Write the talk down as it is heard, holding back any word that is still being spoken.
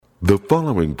The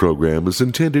following program is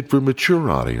intended for mature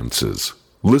audiences.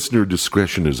 Listener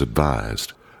discretion is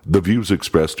advised. The views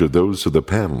expressed are those of the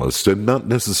panelists and not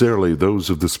necessarily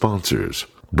those of the sponsors,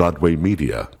 Broadway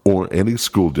Media, or any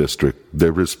school district,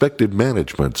 their respective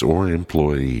managements, or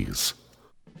employees.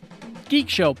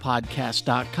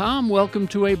 GeekShowPodcast.com. Welcome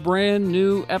to a brand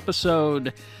new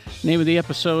episode. Name of the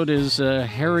episode is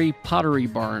Harry Pottery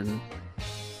Barn.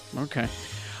 Okay.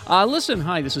 Listen,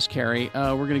 hi, this is Carrie.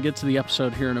 We're going to get to the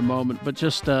episode here in a moment, but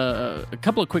just a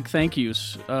couple of quick thank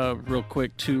yous real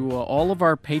quick to all of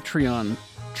our Patreon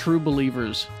true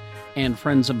believers and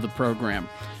friends of the program.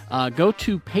 Go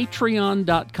to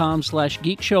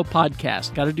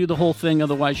patreon.com/geekshowpodcast. Got to do the whole thing,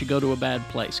 otherwise you go to a bad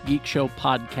place. Geek Show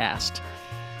Podcast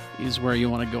is where you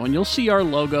want to go, and you'll see our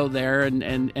logo there,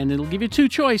 and it'll give you two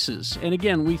choices. And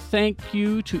again, we thank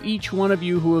you to each one of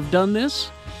you who have done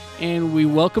this. And we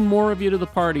welcome more of you to the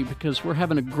party because we're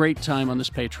having a great time on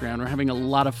this Patreon. We're having a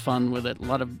lot of fun with it, a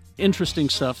lot of interesting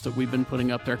stuff that we've been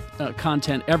putting up there,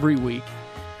 content every week.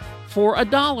 For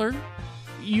 $1,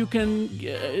 you can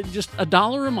just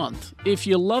 $1 a month. If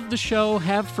you love the show,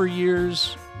 have for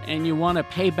years, and you want to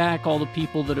pay back all the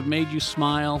people that have made you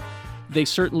smile, they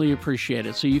certainly appreciate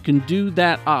it. So you can do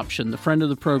that option, the friend of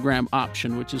the program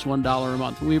option, which is $1 a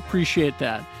month. We appreciate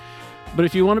that. But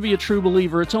if you want to be a true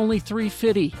believer, it's only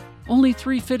 $3.50. Only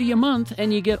 $3.50 a month,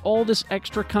 and you get all this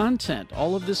extra content,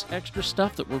 all of this extra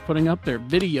stuff that we're putting up there,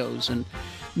 videos and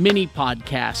mini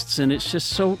podcasts, and it's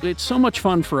so much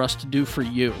fun for us to do for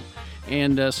you.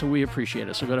 And so we appreciate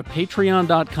it. So go to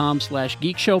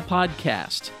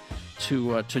patreon.com/geekshowpodcast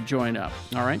to join up.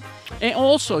 All right. And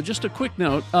also, just a quick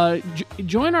note,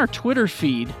 join our Twitter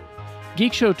feed,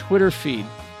 Geek Show Twitter feed.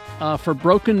 For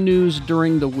broken news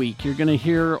during the week. You're going to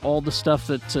hear all the stuff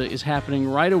that is happening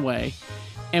right away,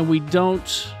 and we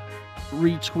don't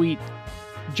retweet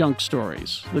junk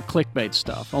stories, the clickbait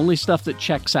stuff. Only stuff that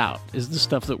checks out is the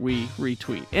stuff that we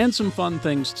retweet, and some fun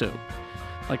things too,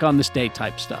 like on this day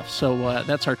type stuff. So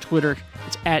that's our Twitter.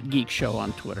 It's @GeekShow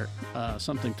on Twitter.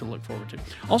 Something to look forward to.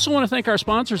 Also want to thank our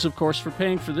sponsors, of course, for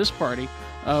paying for this party.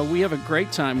 We have a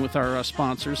great time with our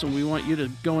sponsors, and we want you to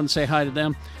go and say hi to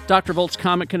them. Dr. Volt's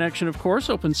Comic Connection, of course,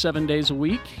 open 7 days a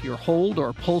week. Your hold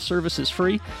or pull service is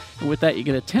free. And with that, you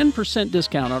get a 10%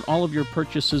 discount on all of your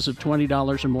purchases of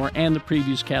 $20 or more and the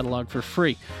previews catalog for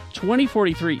free.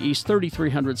 2043 East,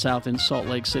 3300 South in Salt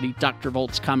Lake City. Dr.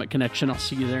 Volt's Comic Connection. I'll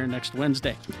see you there next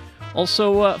Wednesday.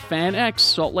 Also, Fan X,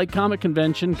 Salt Lake Comic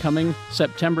Convention, coming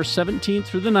September 17th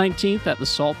through the 19th at the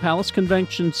Salt Palace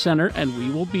Convention Center, and we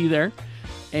will be there.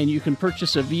 And you can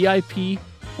purchase a VIP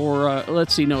or,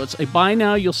 it's a buy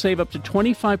now. You'll save up to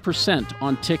 25%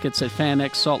 on tickets at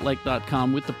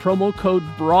fanxsaltlake.com with the promo code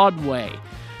BROADWAY.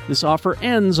 This offer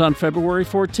ends on February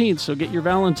 14th, so get your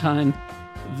Valentine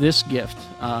this gift.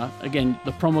 Again,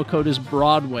 the promo code is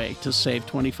BROADWAY to save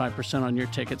 25% on your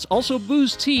tickets. Also,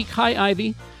 Booze-Teak. Hi,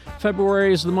 Ivy.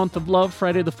 February is the month of love.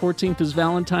 Friday the 14th is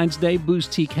Valentine's Day.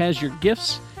 Booze-Teak has your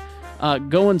gifts.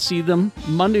 Go and see them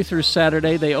Monday through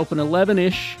Saturday. They open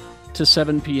 11-ish to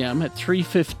 7 p.m. at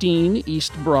 315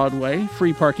 East Broadway.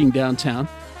 Free parking downtown.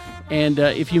 And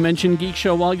if you mention Geek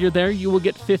Show while you're there, you will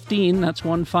get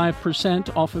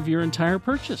 15% off of your entire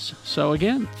purchase. So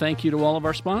again, thank you to all of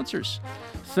our sponsors.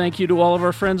 Thank you to all of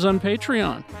our friends on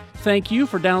Patreon. Thank you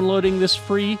for downloading this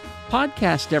free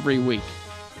podcast every week.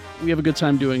 We have a good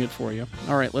time doing it for you.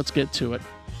 All right, let's get to it.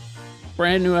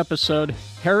 Brand new episode,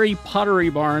 Harry Pottery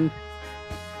Barn.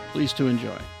 Please to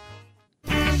enjoy.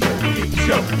 Geek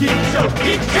Show, Geek Show,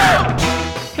 Geek Show!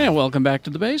 And welcome back to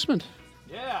the basement.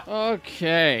 Yeah.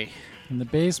 Okay. In the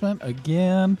basement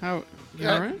again. How? You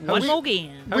all right? One more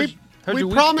again. How's We your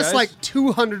week, promised guys? like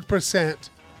 200%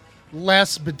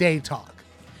 less bidet talk.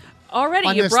 Already,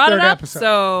 on you this brought it third up, episode.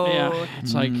 so... Yeah,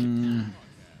 it's like...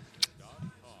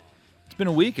 It's been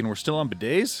a week and we're still on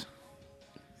bidets?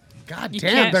 God You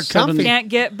damn, can't- they're Seven- comfy. Can't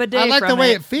get bidet I like from the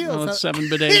way it. it feels. Well, it's 7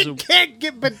 bidets. You can't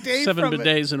get bidet 7 from it.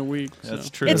 bidets in a week. That's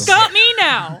so. true. It's got me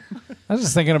now. I was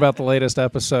just thinking about the latest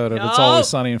episode of It's No. Always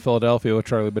Sunny in Philadelphia with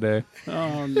Charlie Bidet.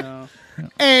 Oh, no.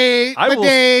 8 I will-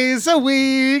 bidets a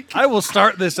week. I will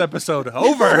start this episode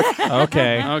over.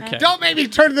 Okay. Okay. Don't make me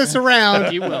turn this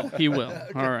around. He will. He will.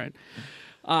 All right.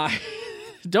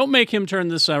 Don't make him turn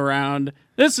this around.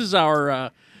 This is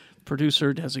our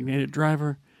producer, designated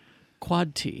driver,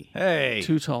 Quad T. Hey,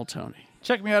 Too Tall Tony.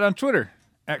 check me out on Twitter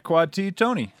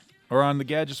 @QuadTTony or on the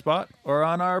Gadget Spot or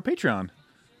on our Patreon.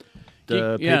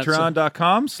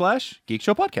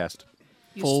 Patreon.com/GeekShowPodcast.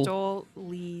 You Full- stole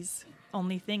Lee's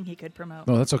only thing he could promote.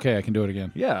 Oh, that's okay. I can do it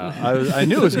again. Yeah, I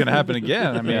knew it was going to happen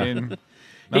again. I mean,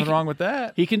 Nothing wrong with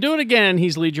that. He can do it again.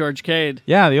 He's Lee George Cade.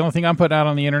 Yeah, the only thing I'm putting out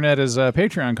on the internet is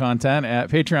Patreon content at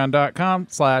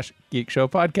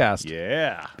patreon.com/geekshowpodcast.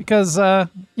 Yeah. Because, I'll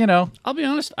be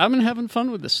honest, I've been having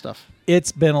fun with this stuff.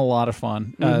 it's been a lot of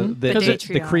fun. The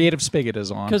Patreon. creative spigot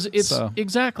is on. Because it's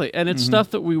exactly, and it's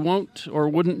stuff that we won't or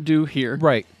wouldn't do here.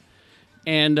 Right.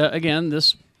 And again,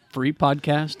 this free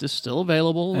podcast is still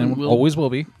available, And we'll always will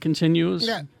be. continue as,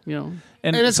 Yeah.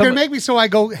 And And it's going to make me so I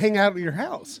go hang out at your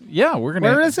house. Yeah, we're going to.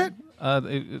 Where is it?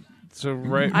 So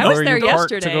right I was where there you park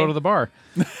to yesterday. go to the bar.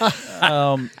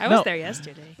 I was there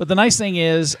yesterday. But the nice thing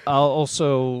is, I'll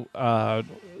also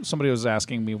somebody was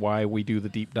asking me why we do the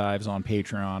deep dives on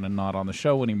Patreon and not on the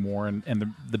show anymore,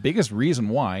 and the biggest reason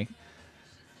why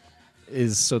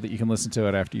is so that you can listen to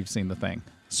it after you've seen the thing.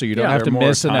 So you don't have they're to more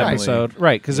miss an timely. episode.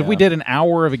 Right, because if we Yeah. did an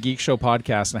hour of a Geek Show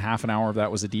podcast and half an hour of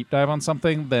that was a deep dive on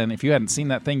something, then if you hadn't seen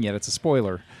that thing yet, it's a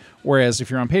spoiler. Whereas if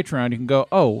you're on Patreon, you can go,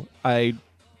 I'll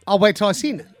wait till I've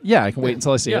seen it. I can wait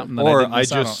until I see Yeah. it. And then Or didn't I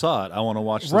miss out just saw it. I want to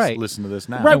watch this, Right. listen to this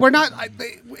now. Right, we're not.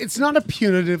 It's not a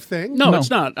punitive thing. No, No. it's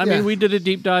not. I Yeah. mean, we did a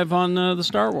deep dive on the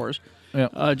Star Wars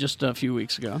Yeah. just a few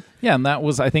weeks ago. Yeah, and that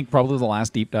was, I think, probably the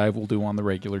last deep dive we'll do on the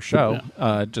regular show,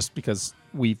 just because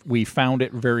we found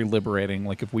it very liberating.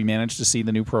 Like, if we manage to see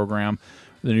the new program,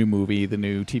 the new movie, the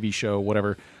new TV show,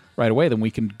 whatever, right away, then we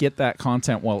can get that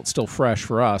content while it's still fresh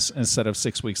for us, instead of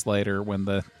 6 weeks later when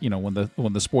the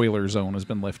when the spoiler zone has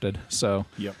been lifted. So,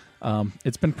 Yep.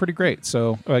 it's been pretty great.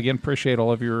 So, again, appreciate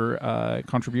all of your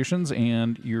contributions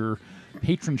and your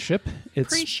patronship.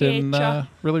 It's Appreciate been ya.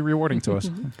 really rewarding to us.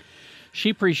 She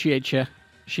appreciates you.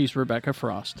 She's Rebecca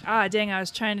Frost. Ah, dang, I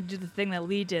was trying to do the thing that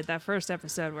Lee did that first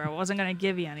episode where I wasn't going to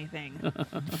give you anything.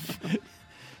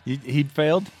 He'd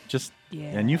failed,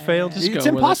 and you failed. Just go It's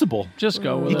with it. impossible. Just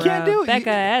go with You it. can't do it.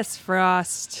 Rebecca S.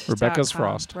 Frost. Rebecca's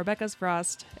Frost. Rebecca's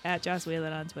Frost at Joss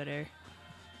Whalen on Twitter.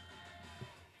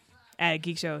 At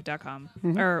geekshow.com.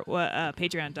 Or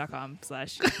patreon.com/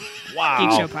 Wow.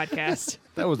 Geek Show Podcast.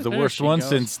 That was the There worst she one goes.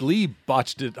 since Lee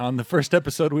botched it on the first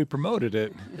episode we promoted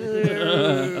it.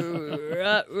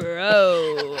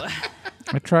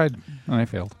 I tried, and I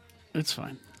failed. It's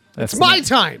fine. That's It's my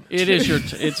time. It is your.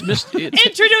 It's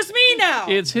Introduce me now!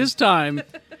 it's his time.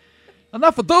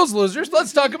 Enough with those losers.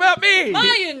 Let's talk about me.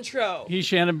 My intro. He's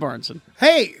Shannon Barneson.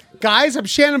 Hey, guys, I'm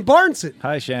Shannon Barneson.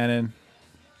 Hi, Shannon.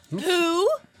 Who?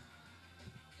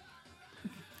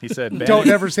 He said, Don't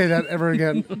ever say that ever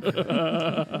again.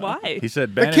 Why? He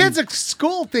said, The kids at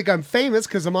school think I'm famous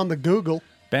because I'm on the Google.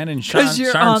 Bannon Because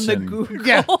you're on the Sharnson. Google.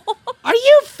 Yeah. Are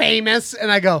you famous?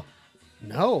 And I go,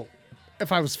 no.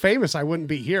 If I was famous, I wouldn't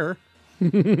be here.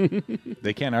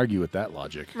 They can't argue with that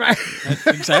logic. Right.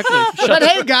 Exactly. But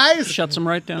hey, guys, Shuts him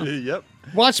right down. Yep.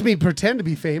 watch me pretend to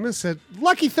be famous at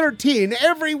Lucky 13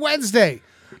 every Wednesday.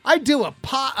 I do a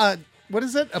what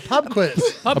is it? A pub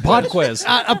quiz. A pod quiz.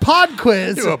 A pod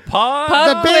quiz. Do a pod.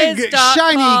 The big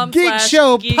shiny Geek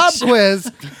Show pub Show.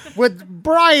 quiz with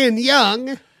Brian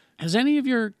Young. Has any of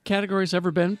your categories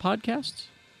ever been podcasts?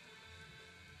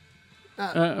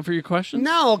 For your question?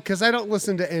 No, because I don't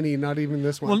listen to any, not even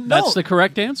this one. Well, no. That's the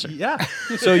correct answer. Yeah.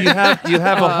 So you have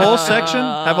a whole section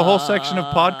of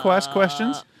podcast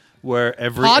questions where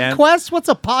every PodQuest? What's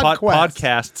a PodQuest?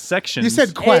 podcast section. You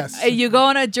said quest. You go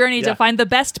on a journey Yeah. to find the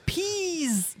best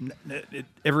peas.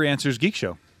 every answer is Geek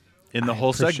Show in the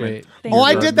whole segment. Thank Oh,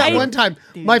 I you. did that I- one time.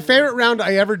 My favorite round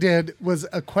I ever did was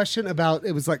a question about,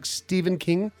 it was like Stephen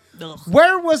King. Ugh.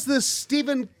 Where was this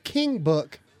Stephen King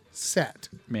book set?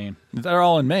 Maine. They're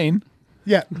all in Maine.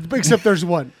 Yeah, except there's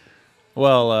one.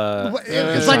 Well,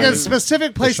 It's like a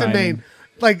specific place in Shining. Maine.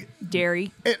 Like,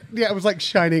 Dairy. it was like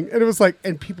Shining. And it was like,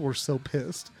 and people were so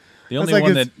pissed. the I was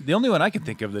only like, the only one I can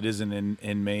think of that isn't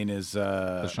in Maine is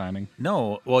The Shining.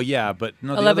 no. Well, yeah, but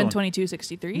no. the other one-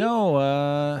 11/22/63.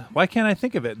 No, why can't I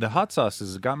think of it? The hot sauce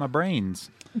has got my brains.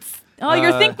 Oh,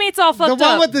 your think mate's all The fucked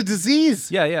one up. with the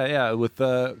disease. Yeah, with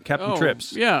Captain Oh,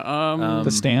 Trips. Yeah. The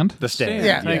Stand. The stand.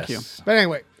 Yeah. Thank you. But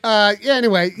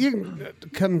anyway, you can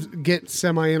come get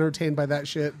semi-entertained by that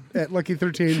shit at Lucky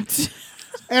 13.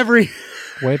 Every...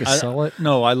 Way to sell it.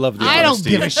 No, I love the I don't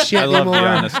honesty. give a shit I love anymore. the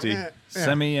honesty.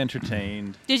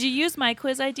 Semi-entertained. Did you use my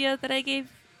quiz idea that I gave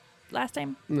last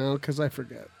time? No, because I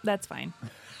forget. That's fine.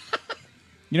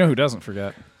 You know who doesn't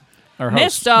forget? Our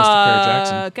host,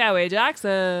 Mr. Carrie Jackson. Carrie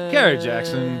Jackson. Carrie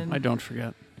Jackson. I don't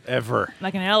forget. Ever.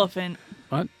 Like an elephant.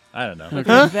 What? I don't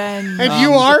know. Then And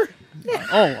you are?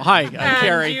 Oh, hi. I'm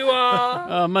Carrie. you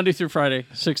are. Monday through Friday,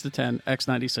 6 to 10,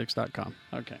 x96.com.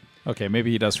 Okay. Okay,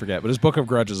 maybe he does forget, but his Book of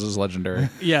Grudges is legendary.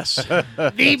 Yes.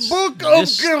 The Book of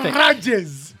this thick.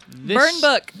 Grudges. This Burn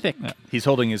book. Thick. He's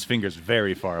holding his fingers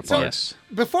very far apart. Yes.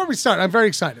 Before we start, I'm very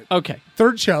excited. Okay.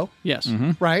 Third show, Yes.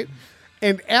 right?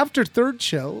 And after third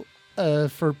show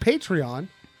for Patreon,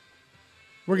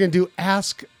 we're going to do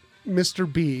Ask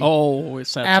Mr. B Oh,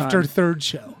 it's that after time. third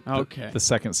show. Okay. The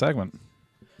second segment.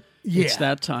 Yeah. It's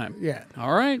that time. Yeah.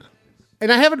 All right.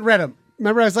 And I haven't read them.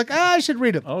 Remember, I was like, I should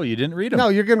read them. Oh, you didn't read them? No,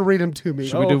 you're going to read them to me.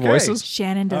 Should we do Okay. voices?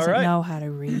 Shannon doesn't right. know how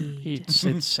to read.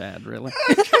 It's sad, really.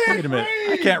 Wait a minute.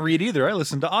 I can't read either. I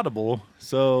listen to Audible.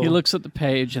 So He looks at the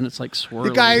page and it's like swirly.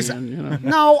 The guys, and, you know.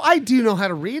 no, I do know how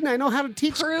to read, and I know how to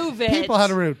teach Prove it. people how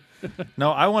to read.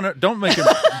 No, I want to. Don't make him.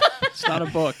 It's not a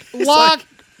book. Lock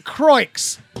Croix.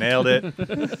 Nailed it.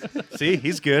 See,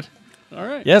 he's good. All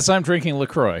right. Yes, I'm drinking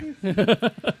LaCroix.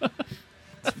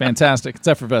 It's fantastic. It's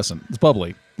effervescent. It's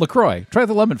bubbly. LaCroix. Try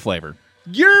the lemon flavor.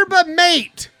 Yerba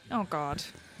mate. Oh God.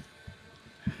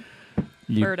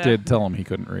 You Berta. did tell him he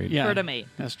couldn't read. Yeah. Berta mate.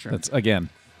 That's true. That's, again,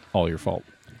 all your fault.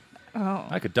 Oh.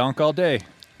 I could donk all day.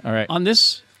 All right. On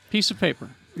this piece of paper,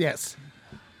 Yes.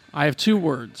 I have 2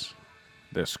 words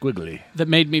They're squiggly. that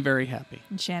made me very happy.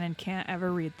 And Shannon can't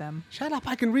ever read them. Shut up.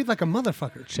 I can read like a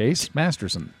motherfucker. Chase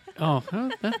Masterson. Oh,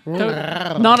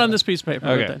 not on this piece of paper.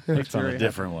 Okay. But that makes It's on me a very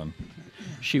different one. happy.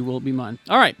 She will be mine.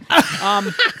 All right.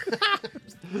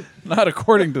 Not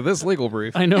according to this legal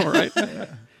brief. I know, right?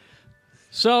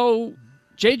 So,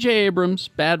 J.J. Abrams'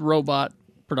 Bad Robot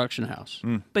production house.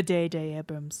 Bidet Day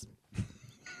Abrams.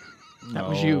 That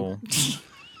was you.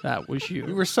 That was you.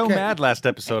 We were so mad last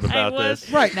episode about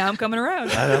this. Right. Now I'm coming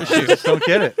around. I just don't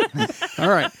get it. All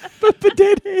right.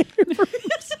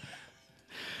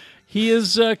 He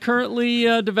is currently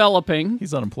developing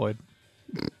He's unemployed.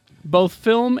 both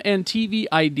film and TV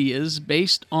ideas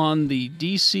based on the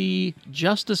DC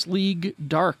Justice League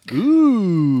Dark.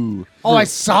 Ooh. Oh, I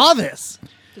saw this.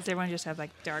 Does everyone just have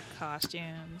like dark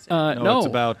costumes? No, It's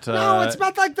about. No, it's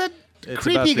about like the it's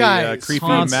creepy about the, guys. creepy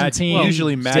Constantine, magic.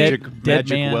 Usually magic, Dead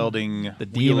magic Man, welding, the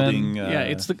demon. wielding. yeah,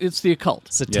 it's the occult.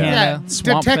 Satana. Yeah,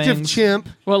 Swamp Detective Things. Chimp.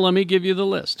 Well, let me give you the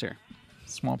list here.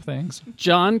 Swamp Things.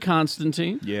 John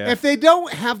Constantine. Yeah. If they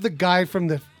don't have the guy from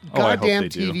the Oh, I hope goddamn they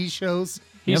do. TV shows,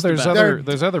 Yeah, He's the there's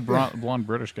best. other blonde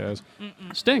British guys.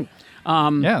 Sting.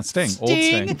 Yeah, Sting. Old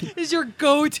Sting. is your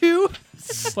go-to.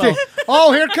 Well,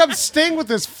 oh, here comes Sting with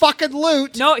his fucking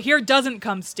loot. No, here doesn't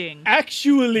come Sting.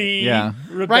 actually, Yeah.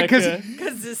 Right, 'cause-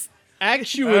 Because this.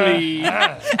 actually,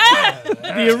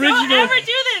 the original Never do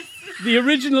this. the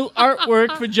original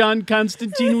artwork for John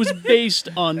Constantine was based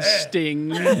on Sting.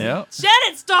 Yeah.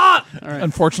 Shannon, stop.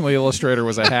 Unfortunately, Illustrator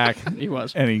was a hack, He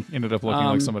was. and he ended up looking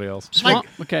like somebody else. Swamp.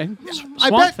 Okay. I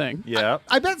Swamp bet- Thing. yeah.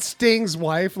 I bet Sting's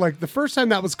wife, like the first time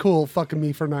that was cool, fucking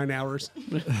me for 9 hours.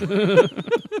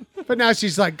 But now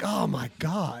she's like, oh my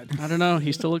God. I don't know.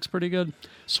 He still looks pretty good.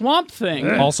 Swamp Thing.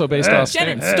 Also based on Sting.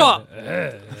 Shannon, stop.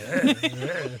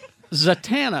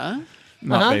 Zatanna.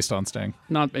 Not based on Sting,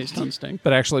 Not based on Sting.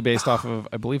 but actually based off of,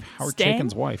 I believe, Howard Sting?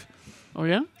 Chaykin's wife. Oh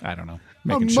yeah. I don't know. A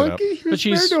Making shit up. monkey? But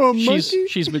She's married to a monkey?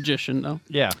 she's magician though.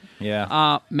 Yeah.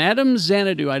 Yeah. Madame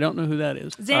Xanadu. I don't know who that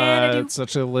is. Xanadu. It's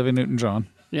such a Olivia Newton-John.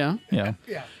 Yeah. Yeah.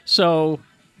 Yeah. So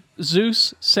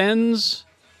Zeus sends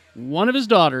one of his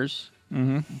daughters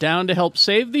down to help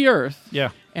save the Earth,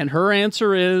 Yeah. and her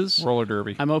answer is, Roller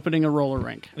derby. "I'm opening a roller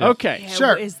rink." Okay, Yeah,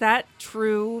 Sure. Is that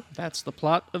true? that's the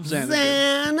plot of Xanadu.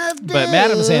 Xanadu. But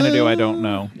Madame Xanadu, I don't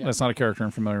know. That's not a character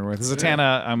I'm familiar with.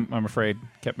 Zatanna, I'm afraid,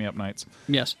 kept me up nights.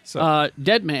 Yes. So-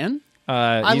 Dead Man.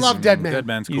 I love Dead Man. Dead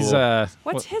Man's cool. He's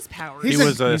What's his power? He's he a-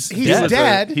 was a he's he was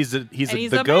dead. He's And he's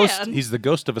the a ghost. man. He's the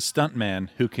ghost of a stuntman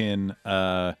who can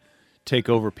take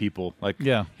over people. Like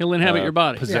yeah, He'll inhabit your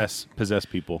body. possess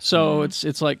people. So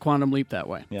it's like Quantum Leap that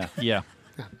way. Yeah. yeah,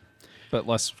 but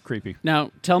less creepy.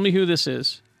 Now tell me who this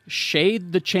is.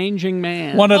 Shade the Changing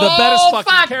Man. One of the best fuck.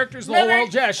 fucking characters in the whole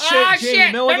world. Yeah, shit,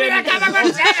 Jamie Milligan.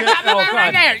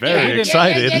 Very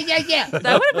excited.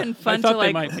 That would have been fun to thought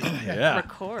they like might be. Yeah.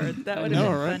 record. That would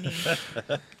know, have been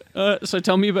funny. So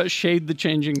tell me about Shade the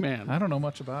Changing Man. I don't know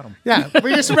much about him. Yeah,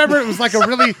 we just remember it was like a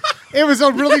really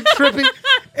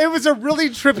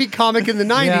trippy comic in the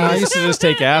 90s. Yeah, I used to just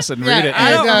take acid and read it.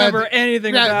 I don't remember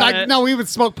anything yeah, about like, it. No, we would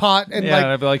smoke pot and Yeah, and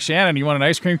like I'd be like, Shannon, you want an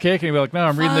ice cream cake? And he'd be like, no,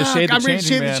 I'm reading the Shade the I'm reading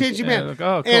Changing Shade Man. the Changing Yeah, Man. like,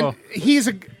 oh, cool. And he's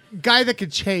a guy that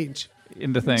could change.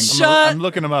 Into things. Shut- I'm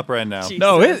looking him up right now. Jesus.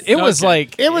 No, it was Okay.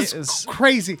 like It was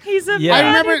crazy. He's a Yeah. I man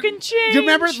remember. who can change. Do you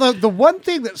remember the one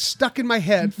thing that stuck in my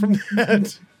head from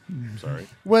that? Sorry.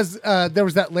 Was there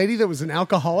was that lady that was an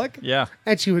alcoholic? Yeah.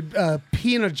 And she would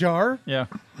pee in a jar, Yeah.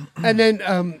 and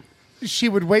then she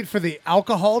would wait for the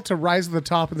alcohol to rise to the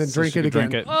top and then drink She it could again.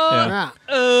 Drink it. Yeah.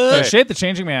 Yeah. Shade the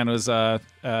Changing Man was a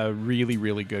really,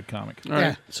 really good comic. All right.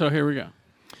 Yeah. So here we go.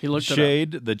 He looked it up.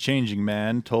 Shade, the changing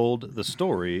man, told the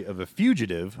story of a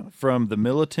fugitive from the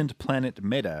militant planet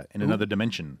Meta in another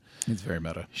dimension. It's very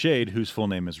meta. Shade, whose full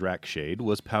name is Rack Shade,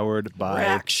 was powered by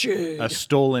a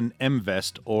stolen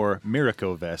M-Vest or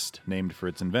Miracle Vest, named for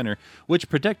its inventor, which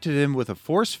protected him with a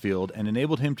force field and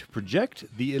enabled him to project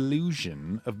the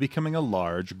illusion of becoming a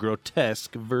large,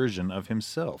 grotesque version of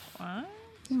himself. What?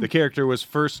 The character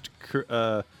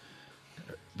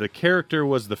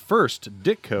was the first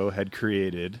Ditko had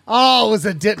created Oh, it was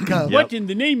a Ditko. Yep. What in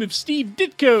the name of Steve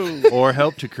Ditko? or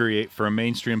helped to create for a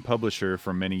mainstream publisher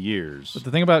for many years. But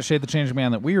the thing about Shade the Changing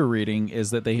Man that we were reading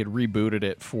is that they had rebooted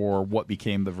it for what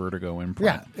became the Vertigo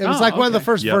imprint. Yeah, it was Oh, like one of the okay.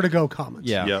 first Yep. Vertigo comics.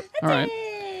 Yeah. Yep. All right.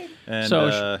 And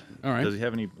So, all right. does he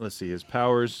have any? Let's see. His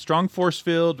powers: strong force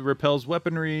field, repels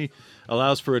weaponry,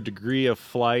 allows for a degree of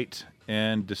flight,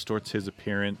 and distorts his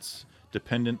appearance,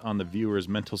 dependent on the viewer's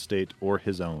mental state or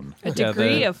his own. A Yeah,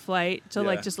 degree the- of flight, so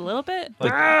like Yeah. just a little bit.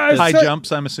 Like Ah, high so-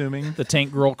 jumps, I'm assuming. The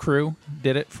Tank Girl crew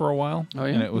did it for a while. Oh,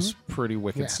 yeah? And it was pretty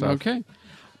wicked Yeah. stuff. Okay.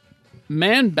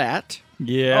 Man Bat.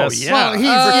 Yes. Oh, yeah.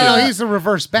 Well, he's a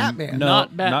reverse Batman. No,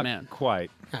 Not Batman. Not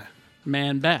quite.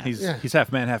 Man Bat. He's Yeah. he's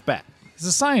half man, half bat. He's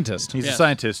a scientist. He's Yes. a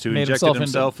scientist who Made injected himself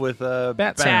himself with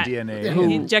bat Bat. DNA. Yeah.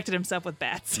 He injected himself with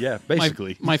bats. Yeah, my,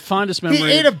 basically. my fondest He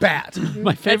memory. ate a bat.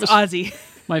 my That's favorite. Ozzy.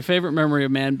 My favorite memory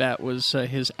of Man Bat was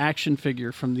his action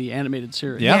figure from the animated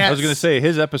series. Yeah, I was Yes. going to say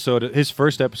his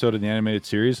first episode in the animated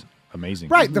series, amazing.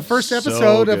 Right, the first So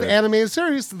episode of good. animated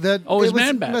series. That Oh, it was it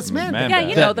Man Bat. was Man Man Bat. Yeah,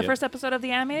 you Bat. know, the Yeah. first episode of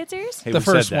the animated series. Hey, The we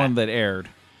said first that. one that aired.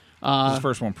 The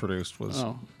first one produced was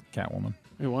Oh, Catwoman.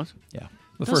 it was. Yeah.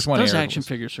 The first one Those aired action was-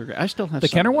 figures are great. I still have The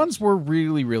some Kenner of those. ones were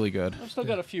really, really good. I've still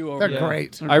got a few over They're there.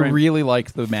 great. They're I great. really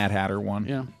liked the Mad Hatter one.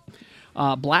 Yeah.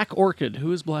 Black Orchid.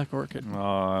 Who is Black Orchid? Oh,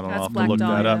 I don't know. That's I'll have to Black look that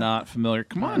Dahlia. up. Not familiar.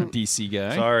 Come on, DC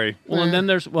guy. Sorry. Well, and then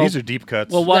there's These are deep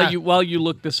cuts. Well, Yeah. while you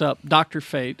look this up, Dr.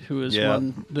 Fate, who is Yeah.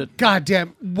 one that, God damn,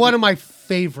 one of my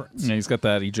favorites. Yeah, he's got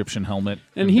that Egyptian helmet.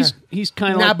 and he's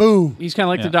kind of Naboo. like, he's kind of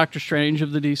like Yeah. the Doctor Strange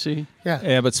of the DC. Yeah,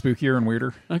 Yeah, but spookier and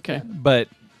weirder, Okay. but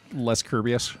less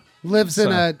Kirby-ish. lives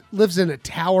in a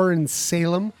tower in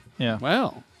Salem. Yeah.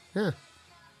 Well, Yeah,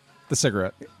 The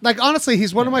cigarette. like honestly,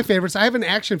 he's one of my favorites. I have an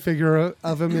action figure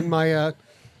of him in my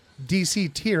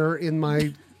DC tier in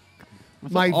my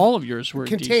all of yours were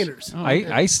containers. DC.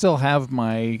 Oh, I still have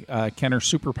my Kenner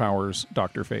Superpowers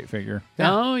Dr. Fate figure.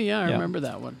 oh yeah, I Yeah. remember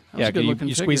that one. That was a Yeah, good you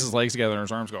looking squeeze his legs together and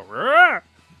his arms go "Rah!"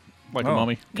 like a Oh.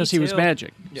 mummy. because Me he was too.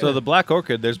 magic. So the Black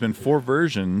Orchid, there's been 4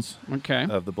 versions Okay.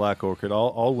 of the Black Orchid,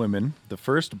 all women. The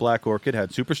first Black Orchid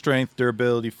had super strength,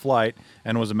 durability, flight,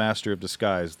 and was a master of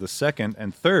disguise. The second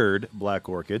and third Black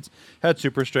Orchids had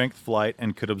super strength, flight,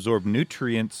 and could absorb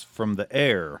nutrients from the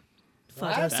air.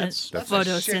 That's a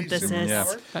Photosynthesis. Yeah.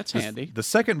 That's handy. The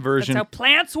second That's version how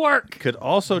plants work. could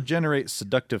also generate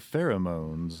seductive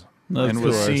pheromones Of and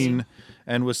course.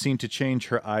 was seen to change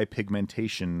her eye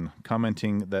pigmentation,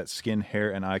 commenting that skin,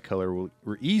 hair, and eye color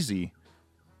were easy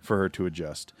for her to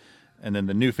adjust. And then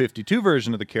the new 52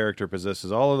 version of the character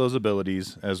possesses all of those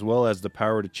abilities, as well as the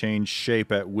power to change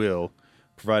shape at will,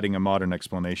 providing a modern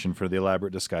explanation for the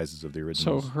elaborate disguises of the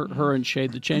So originals. her and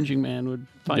Shade the Changing Man would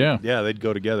fight. Yeah. Yeah, they'd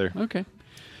go together. Okay.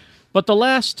 But the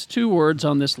last 2 words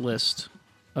on this list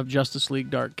of Justice League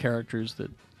Dark characters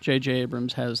that J.J.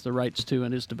 Abrams has the rights to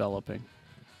and is developing,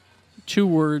 2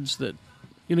 words that,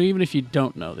 even if you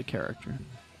don't know the character,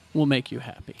 will make you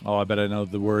happy. Oh, I bet I know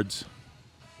the words.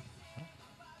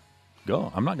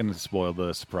 Go. I'm not going to spoil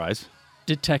the surprise.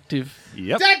 Detective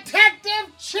Yep.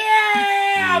 Detective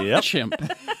Champ. Yep. Chimp.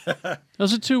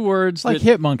 Those are 2 words Like that,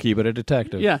 Hit Monkey, but a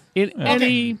detective. yeah, in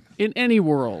any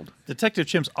world, Detective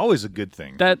Chimp's always a good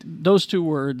thing. that those 2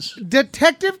 words,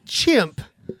 Detective Chimp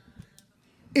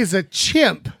is a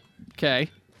chimp, okay,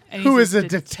 And Who he's is a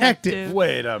detective.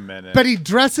 Wait a minute. but he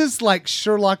dresses like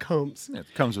Sherlock Holmes. It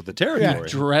comes with the territory.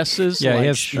 dresses Yeah, like he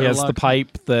has Sherlock. the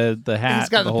pipe, the hat, He's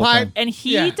got the whole pipe. thing. And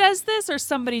he Yeah. does this, or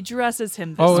somebody dresses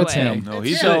him this Oh, way? it's him. No,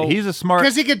 It's he's a smart.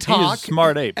 Because he can talk. He's a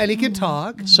smart ape. And he can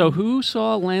talk. So who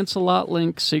saw Lancelot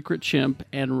Link's secret chimp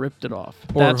and ripped it off?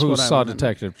 Or That's who what I saw remember.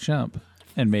 Detective Chimp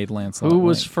and made Lancelot Who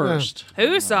was Link. first?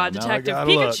 Who saw now I Detective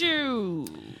gotta look. Pikachu?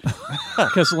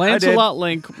 Because Lancelot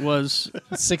Link was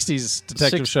 60s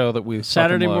detective Six- show that we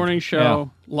Saturday fucking loved. morning show,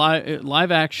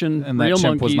 live action, Yeah. And that real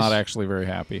chimp monkeys, was not actually very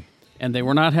happy. and they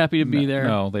were not happy to be there.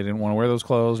 No, they didn't want to wear those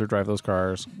clothes or drive those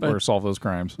cars or solve those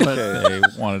crimes. But- they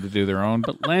wanted to do their own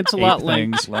But Lancelot ape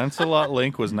Link, things. Lancelot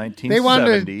Link was wanted-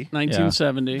 1970.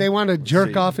 1970. They want to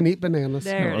jerk off and eat bananas.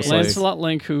 There it was is. like- Lancelot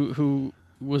Link, who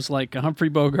was like a Humphrey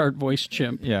Bogart voice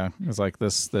chimp. Yeah, it's like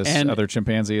this And- other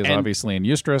chimpanzee is and- obviously in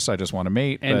Eustress. I just want to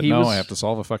mate, And but he no, was- I have to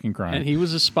solve a fucking crime. And he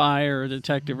was a spy or a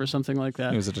detective or something like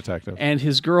that. He was a detective. And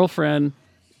his girlfriend,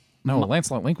 No,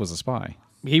 Lancelot Link was a spy.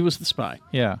 he was the spy.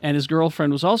 Yeah. And his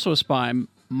girlfriend was also a spy.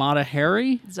 Mata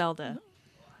Hari Zelda.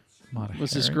 Mata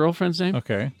was his Hari. girlfriend's name.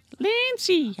 Okay.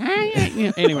 Lindsay.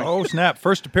 Yeah, anyway. Oh, snap.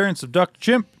 First appearance of Dr.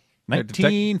 Chimp, detect-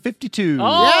 1952.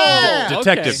 Oh,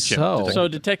 Detective okay. Chimp. So- So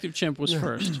Detective Chimp was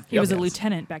first. He was a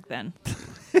lieutenant back then.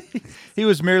 He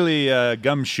was merely a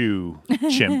gumshoe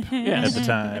chimp at the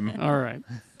time. All right.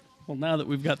 Well, now that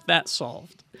we've got that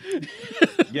solved,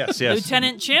 Yes, yes.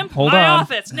 Lieutenant Chimp, Hold my on.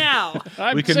 office now.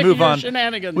 I'm We can sick move of your on.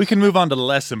 shenanigans. We can move on to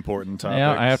less important topics.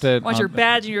 Yeah, I have to. Want your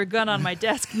badge and your gun on my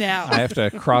desk now. I have to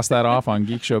cross that off on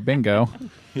Geek Show Bingo.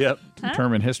 Yep.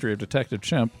 Determine history of Detective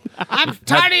Chimp. I'm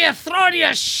tired of you throwing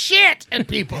your shit at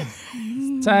people.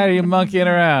 Tired of you monkeying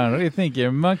around. What do you think? You're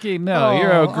a monkey? No,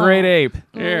 you're a great ape.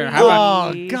 Here, how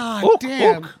about Oh, God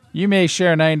damn. You may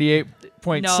share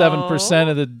 98.7%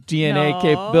 of the DNA No.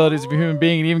 capabilities of a human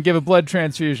being and even give a blood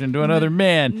transfusion to another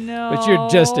man, but you're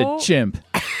just a No. chimp.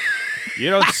 You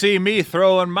don't see me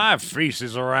throwing my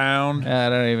feces around. I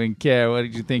don't even care. What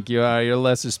did you think you are? You're a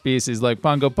lesser species like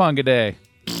Pongo Pongaday.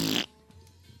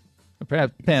 Or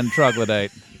perhaps Pan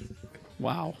Troglodyte.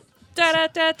 wow.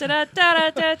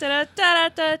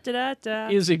 Da-da-da-da-da-da-da-da-da-da-da.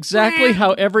 Is exactly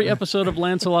how every episode of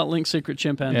Lancelot Link Secret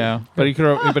Chimp ended. Yeah, but he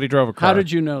drove a car. How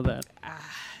did you know that?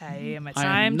 I am a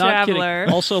I am time not traveler.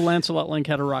 kidding. Also, Lancelot Link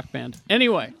had a rock band.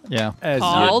 Anyway, Yeah. As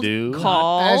Called, you do.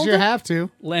 called. As you have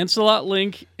to. Lancelot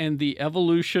Link and the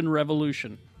Evolution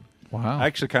Revolution. Wow. I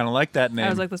actually kind of like that name. I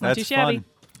was like, that's not too shabby. fun.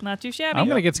 Not too shabby. I'm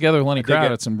going to get together with Lenny dig it.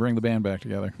 Kravitz and bring the band back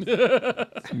together.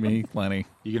 Me, Lenny.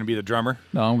 You gonna be the drummer?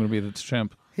 No, I'm going to be the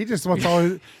chimp. He just wants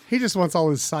all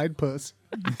his side puss.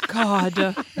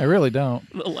 God. I really don't.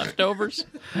 The leftovers.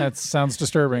 That sounds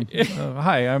disturbing.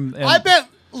 Hi, I'm. I bet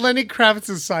Lenny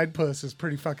Kravitz's side puss is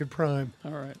pretty fucking prime.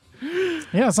 All right.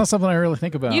 Yeah, it's not something I really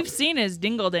think about. You've seen his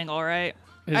dingle dingle, right?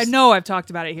 His- I know I've talked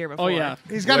about it here before. Oh, yeah.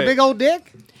 He's got Wait. a big old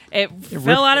dick. It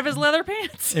fell out of his leather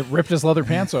pants. It ripped his leather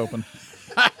pants open.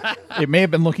 It may have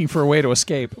been looking for a way to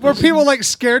escape. Were people like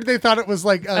scared? They thought it was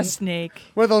like A snake.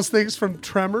 one of those things from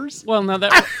Tremors. Well, now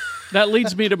that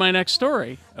leads me to my next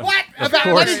story. What about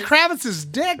course. Lenny Kravitz's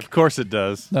dick? Of course it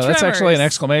does. No, that's actually an Tremors.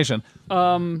 exclamation.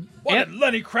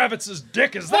 Lenny Kravitz's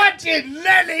dick is What in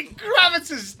Lenny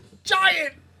Kravitz's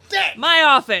giant dick? My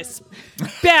office.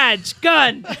 Badge.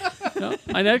 Gun. No,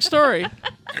 my next story.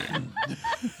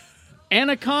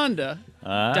 Anaconda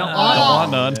Don't Don't want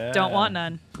want none. Don't want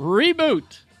none.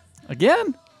 reboot.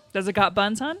 Again? Does it got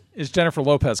buns, hon? Is Jennifer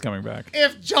Lopez coming back?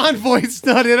 If John Voight's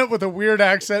not in it with a weird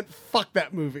accent, fuck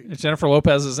that movie. If Jennifer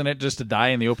Lopez is in it just to die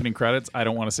in the opening credits, I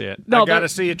don't want to see it. No, I gotta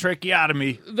see a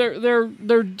tracheotomy. they're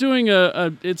doing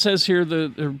a. It says here they're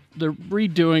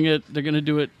redoing it. They're going to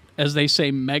do it as they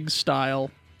say Meg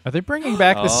style. Are they bringing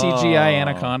back the CGI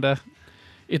Anaconda?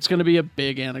 It's going to be a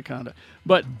big anaconda.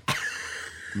 But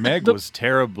Meg was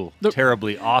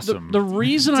terribly awesome. the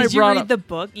reason I Did you brought read up the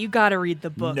book? You got to read the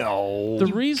book. no. the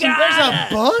reason There's a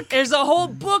book? There's a whole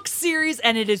book series,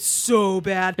 and it is so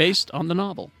bad. based on the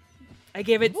novel. I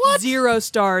gave it 0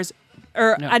 stars.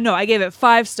 Or, No. I gave it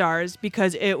 5 stars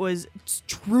because it was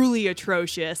truly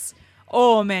atrocious.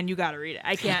 Oh, man, you got to read it.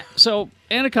 I can't. So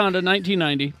Anaconda,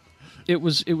 1990. It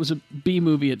was a B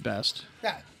movie at best.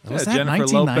 Was that Jennifer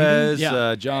 1990? Lopez,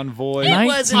 Yeah. John Voight, It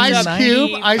wasn't Ice a Cube,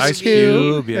 B. Ice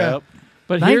Cube. Yep.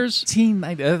 But here's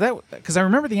 1990. Because I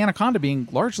remember the Anaconda being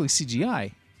largely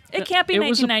CGI. It can't be It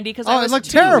was a- 1990 because Oh, I it was looked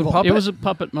 2. terrible. Puppet. it was a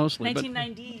puppet mostly,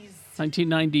 1990s. but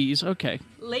 1990s. Okay,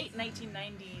 Late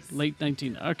 1990s. late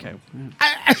 19. Okay,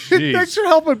 Thanks for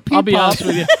helping people. I'll be honest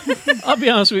with you. I'll be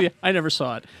honest with you. I never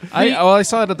saw it. I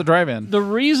saw it at the drive-in. The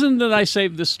reason that I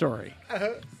saved this story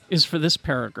is for this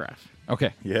paragraph.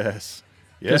 Okay. Yes.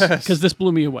 Yes. Because this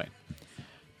blew me away.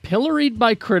 Pilloried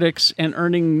by critics and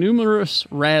earning numerous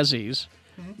Razzies,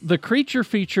 the creature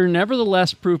feature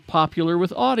nevertheless proved popular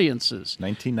with audiences.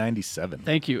 1997.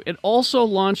 Thank you. It also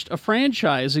launched a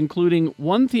franchise including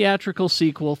 1 theatrical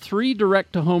sequel, 3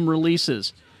 direct-to-home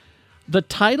releases. The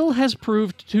title has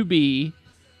proved to be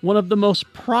one of the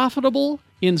most profitable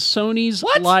in Sony's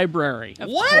library.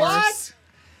 What?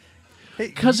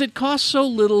 because it costs so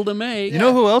little to make. You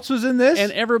know who else was in this?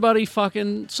 And everybody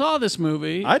fucking saw this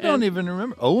movie. I don't and even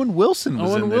remember. Owen Wilson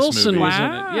was Owen in this Wilson movie. was in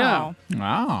it. Yeah.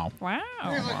 Wow. Wow.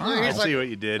 I see what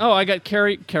you did. Oh, I got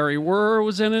Carrie Werr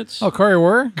was in it. Oh, Corey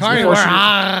Wurr? Carrie Before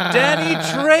Werr. she- Danny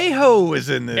Trejo was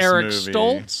in this Eric movie.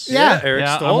 Stoltz. Yeah. Eric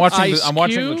Yeah, Stoltz. Ice I'm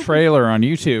watching the Cube. trailer on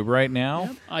YouTube right now.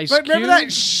 Ice But remember Cube. that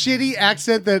shitty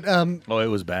accent that Oh, it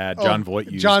was bad. John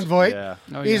Voight used. John Voight? Yeah.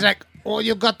 Oh, he's yeah. like, oh,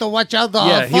 you got to watch out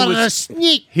Yeah, he for was- the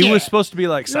sneak. He was supposed to be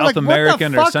like You're South like, what the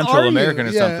American or fuck Central are you? American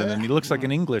or Yeah. something, and he looks like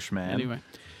an Englishman. Anyway,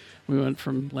 we went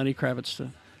from Lenny Kravitz to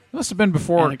Must have been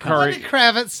before Anaconda. Lenny Corey.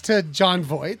 Kravitz to John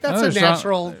Voight. That's Oh, a there's John-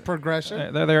 natural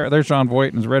progression. There's John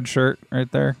Voight in his red shirt right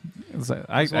there. as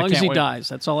long as he dies.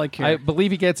 That's all I care. I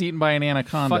believe he gets eaten by an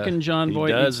anaconda. Fucking John He Voight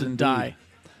does needs to indeed. die.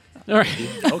 All right,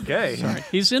 Okay.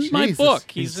 he's in my Jesus. book.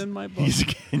 He's in my book. He's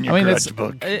in your I mean, grudge it's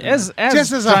book. as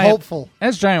Just as a giant, hopeful.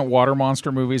 as giant water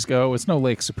monster movies go. It's no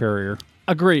Lake Superior.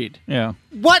 Agreed. Yeah,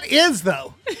 What is,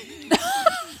 though?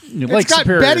 Lake It's got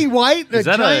Superior. Betty White. Is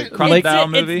that giant, a crocodile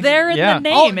movie? It's there in Yeah. the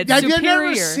name. Oh, it's have you superior.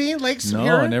 never seen Lake No,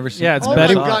 Superior? I never seen. Yeah, it's Oh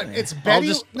Betty- my God, it's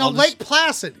Betty. I'll Lake just-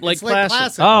 Placid. Lake It's Lake Placid.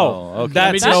 Placid. Oh, okay. Let me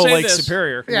That's just no say Lake this.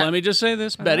 Superior. Yeah. Let me just say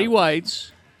this: Betty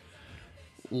White's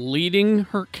leading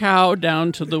her cow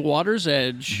down to the water's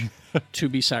edge to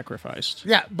be sacrificed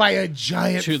Yeah, by a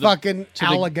giant to the fucking to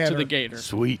alligator. the, to the gator.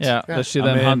 Sweet. Yeah, Yeah. that she I'm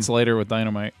then in. hunts later with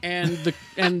dynamite. And the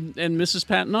and Mrs.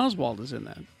 Patton Oswalt is in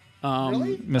that.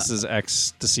 Really? Mrs.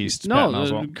 X deceased. No, Patton the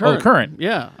Oswalt. current. Oh, the current.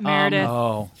 Yeah, Meredith.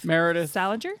 Oh Meredith.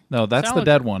 Salinger? no, that's the Salinger.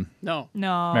 dead one. No,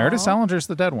 No. Meredith Salinger's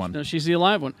the dead one. no, she's the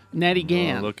alive one. Natty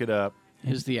Gann Oh, look it up.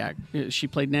 is the act. She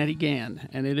played Natty Gann,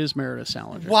 and it is Meredith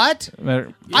Salinger. What?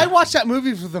 Mer- I watched that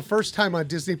movie for the first time on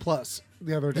Disney Plus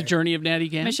the other day. The Journey of Natty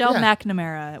Gann. Michelle Yeah.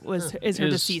 McNamara is her Is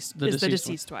deceased the is the deceased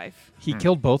deceased wife. He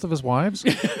killed both of his wives.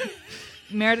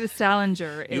 Meredith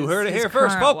Salinger is You heard it his here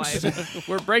first, current folks. wife.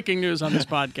 We're breaking news on this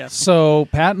podcast. So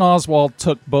Patton Oswalt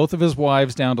took both of his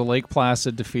wives down to Lake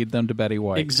Placid to feed them to Betty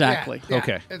White. Exactly. Yeah,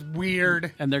 Okay. It's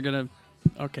weird. And they're gonna.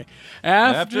 Okay.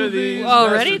 After these.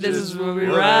 Already? This is we'll be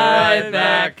right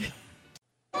back.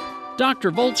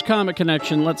 Dr. Volt's Comic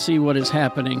Connection. Let's see what is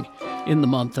happening in the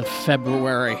month of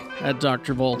February at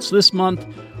Dr. Volt's. This month,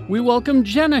 we welcome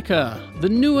Jenica, the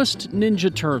newest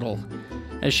Ninja Turtle,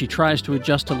 as she tries to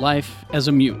adjust to life as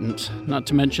a mutant, not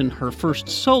to mention her first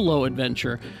solo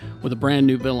adventure with a brand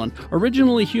new villain.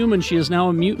 Originally human, she is now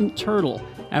a mutant turtle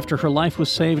after her life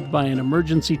was saved by an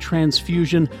emergency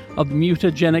transfusion of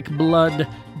mutagenic blood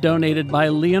donated by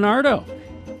Leonardo.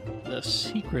 The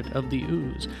secret of the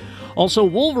ooze. Also,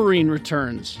 Wolverine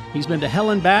returns. He's been to hell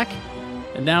and back,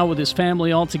 and now with his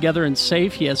family all together and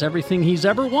safe, he has everything he's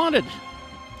ever wanted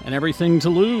and everything to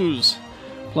lose.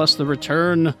 Plus the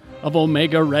return of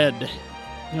Omega Red.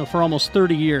 You know, for almost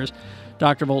 30 years,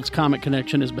 Dr. Volt's Comic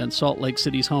Connection has been Salt Lake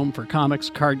City's home for comics,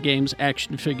 card games,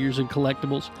 action figures, and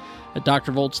collectibles. At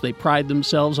Dr. Volt's, they pride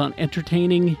themselves on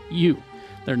entertaining you.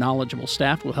 Their knowledgeable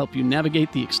staff will help you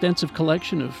navigate the extensive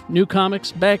collection of new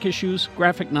comics, back issues,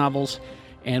 graphic novels,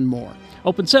 and more.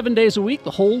 Open 7 days a week.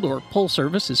 The hold or pull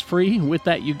service is free. And with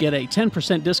that, you get a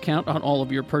 10% discount on all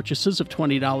of your purchases of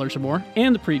 $20 or more,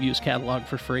 and the previews catalog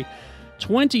for free.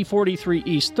 2043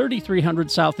 East,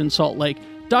 3300 South in Salt Lake.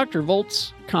 Dr.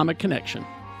 Volt's Comic Connection.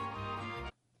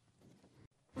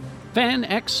 Fan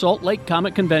X Salt Lake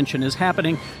Comic Convention is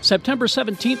happening September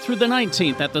 17th through the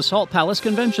 19th at the Salt Palace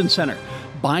Convention Center.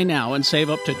 Buy now and save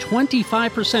up to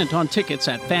 25% on tickets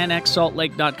at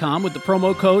fanxsaltlake.com with the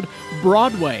promo code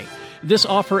BROADWAY. This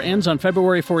offer ends on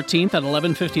February 14th at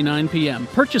 11:59 p.m.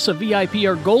 Purchase a VIP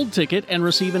or gold ticket and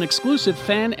receive an exclusive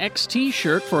Fan X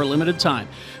t-shirt for a limited time.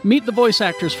 Meet the voice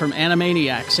actors from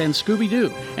Animaniacs and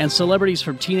Scooby-Doo, and celebrities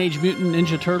from Teenage Mutant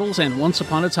Ninja Turtles and Once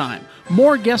Upon a Time.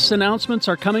 More guest announcements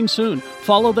are coming soon.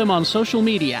 Follow them on social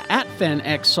media at Fan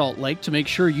X Salt Lake to make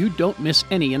sure you don't miss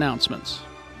any announcements.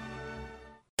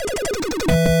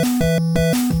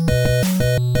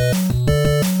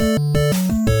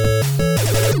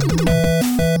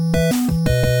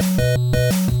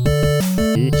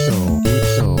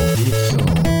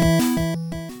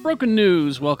 Broken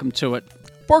News, welcome to it.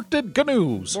 Borked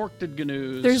Gnu's. Borked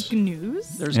Gnews. There's news.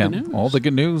 There's Yeah, Gnews. all the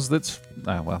Gnu's that's...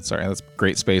 that's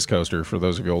Great Space Coaster, for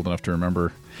those of you old enough to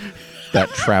remember that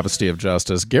travesty of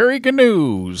justice. Gary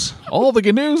Gnu's. All the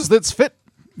Gnu's that's fit.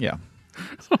 Yeah.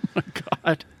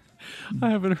 God. I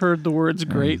haven't heard the words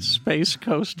Great Space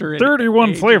Coaster in 31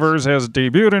 ages. Flavors has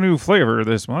debuted a new flavor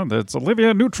this month. It's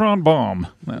Olivia Neutron Bomb.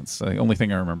 That's the only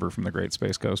thing I remember from the Great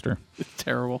Space Coaster.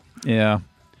 Terrible. Yeah.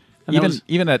 And that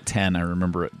Even at 10, I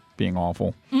remember it being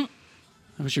awful. That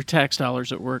was your tax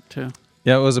dollars at work, too.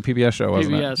 Yeah, it was a PBS show,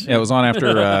 wasn't PBS, it? Yeah, it was on after.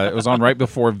 It was on right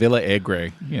before Villa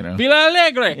Alegre. Villa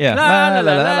Alegre. Yeah. La, la,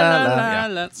 la, la, Yeah.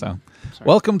 la. So,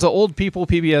 welcome to Old People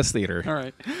PBS Theater. All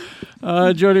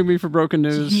right. Joining me for Broken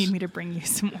News. You need me to bring you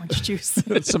some orange juice.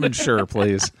 Some Ensure,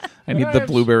 please. I need the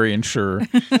blueberry Ensure.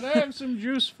 Can I have some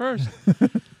juice first?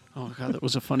 Oh God, that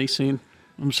was a funny scene.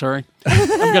 I'm sorry.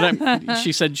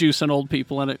 She said juice and old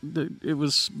people, and it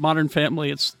was Modern Family.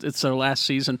 It's their last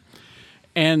season,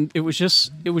 and it was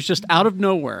just out of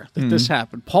nowhere that this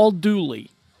happened. Paul Dooley,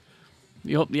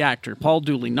 the actor, Paul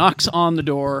Dooley, knocks on the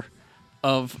door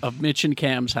of Mitch and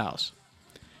Cam's house,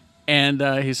 and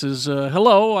he says,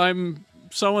 "Hello, I'm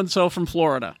so and so from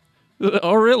Florida."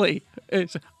 Oh, really?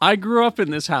 I grew up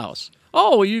in this house.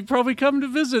 Oh, you probably come to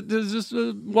visit. Just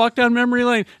walk down memory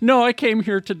lane. No, I came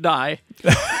here to die.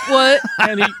 What?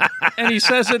 And he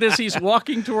says it as he's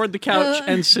walking toward the couch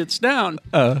and sits down.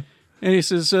 And he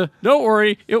says, "Don't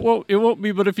worry, it won't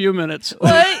be but a few minutes."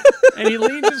 What? And he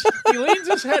leans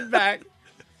his head back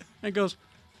and goes,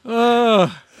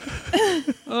 "Oh,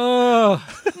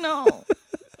 No.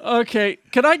 okay.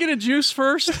 Can I get a juice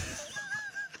first?"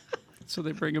 So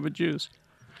they bring him a juice.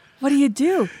 What do? You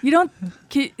don't.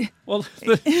 Well,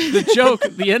 the joke,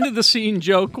 the end of the scene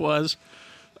joke was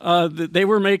that they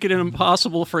were making it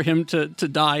impossible for him to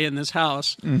die in this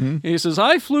house. Mm-hmm. And he says,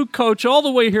 "I flew coach all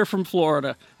the way here from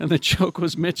Florida." And the joke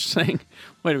was Mitch saying,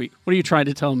 "Wait a minute, what are you trying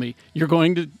to tell me? You're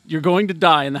going to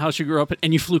die in the house you grew up in,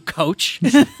 and you flew coach?"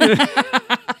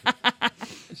 I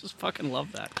just fucking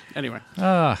love that. Anyway,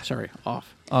 sorry,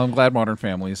 off. I'm glad Modern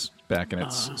Family's back in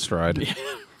its stride.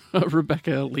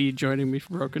 Rebecca Lee joining me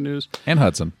for Broken News. And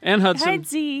Hudson. And Hudson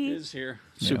Hudsy. is here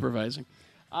supervising.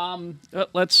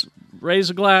 Let's raise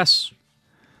a glass.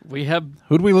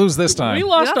 Who'd we lose this time? We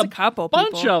lost a couple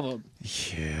bunch people. of them.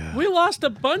 Yeah. We lost a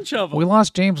bunch of them. We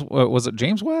lost James. Was it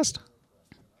James West?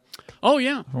 Oh,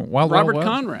 yeah. Wild Robert West?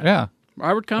 Conrad. Yeah.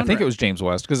 Robert Conrad. I think it was James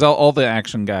West because all the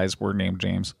action guys were named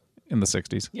James in the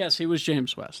 60s. Yes, he was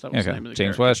James West. That was the name of the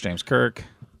James character. West, James Kirk,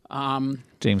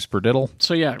 James Perdiddle.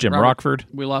 So, yeah. Jim Rockford.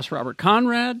 We lost Robert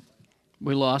Conrad.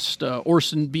 We lost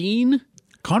Orson Bean.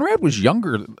 Conrad was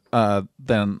younger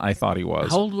than I thought he was.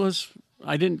 How old was...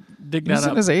 I didn't dig He was that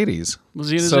in up. his 80s. Was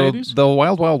he in his so 80s? The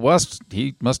Wild Wild West,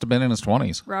 he must have been in his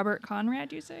 20s. Robert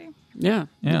Conrad, you say? Yeah.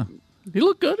 Yeah. He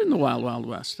looked good in the Wild Wild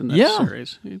West in that Yeah.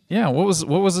 series. Yeah. What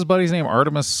was his buddy's name?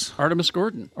 Artemis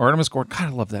Gordon. Gordon. God, I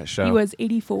love that show. He was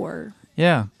 84.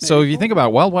 Yeah. So if you think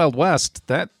about Wild Wild West,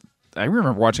 I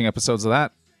remember watching episodes of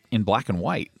that in black and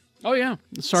white. Oh, yeah.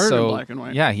 It started in black and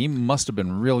white. Yeah, he must have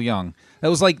been real young. That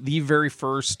was like the very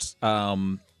first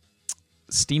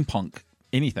steampunk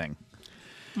anything.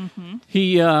 Mm-hmm.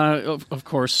 He, of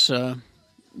course,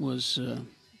 was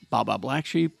Baba Black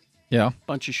Sheep, Yeah.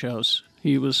 bunch of shows.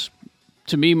 He was,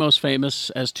 to me, most famous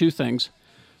as two things.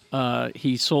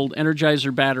 He sold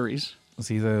Energizer batteries. Was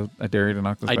he I dare you to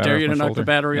knock this I battery dare off you my to knock shoulder? the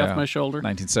battery off Yeah. my shoulder.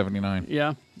 1979.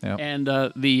 Yeah. Yep. And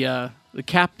the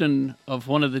captain of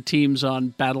one of the teams on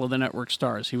Battle of the Network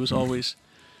Stars. He was always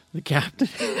the captain.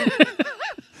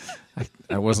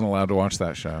 I wasn't allowed to watch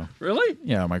that show. Really?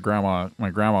 Yeah, my grandma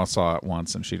saw it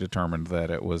once, and she determined that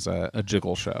it was a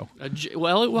jiggle show.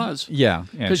 Well, it was. Yeah,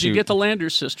 Because you get the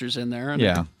Landers sisters in there. And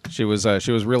Yeah, she was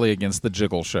really against the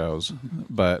jiggle shows,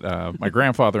 but my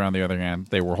grandfather, on the other hand,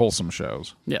 they were wholesome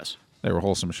shows. Yes. They were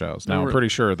wholesome shows. Now were- I'm pretty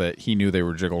sure that he knew they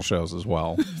were jiggle shows as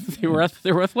well. They were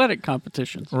athletic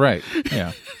competitions. Right?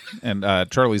 Yeah, and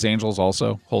Charlie's Angels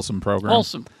also wholesome program.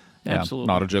 Wholesome. Yeah, Absolutely.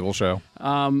 not a jiggle show.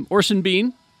 Orson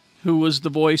Bean, who was the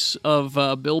voice of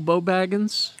Bilbo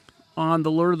Baggins on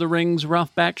the Lord of the Rings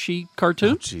Ralph Bakshi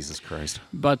cartoon. Jesus Christ.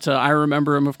 But I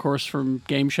remember him, of course, from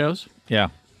game shows. Yeah.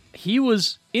 He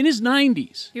was in his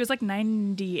 90s. He was like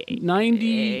 98.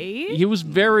 90. He was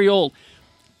very old.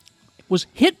 Was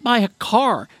hit by a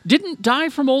car. Didn't die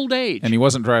from old age. And he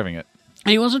wasn't driving it.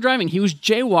 And he wasn't driving. He was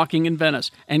jaywalking in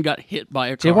Venice and got hit by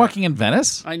a car. Jaywalking in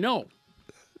Venice? I know.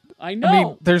 I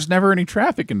mean, there's never any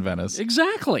traffic in Venice.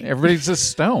 Exactly. Everybody's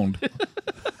just stoned.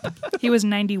 He was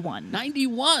 91.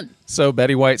 91. So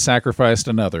Betty White sacrificed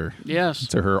another Yes.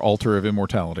 to her altar of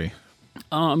immortality.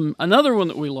 Another one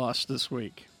that we lost this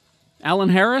week. Alan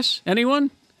Harris.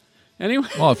 Anyone? Anyone?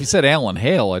 Well, if you said Alan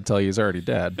Hale, I'd tell you he's already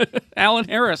dead. Alan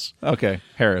Harris. Okay,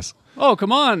 Harris. Oh,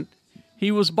 come on.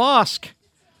 He was Bosk.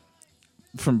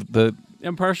 From the...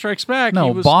 Empire Strikes Back. No,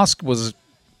 he was, Bosk was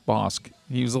Bosk.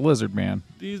 He was a lizard man.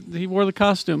 He wore the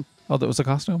costume. Oh, that was a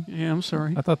costume? Yeah, I'm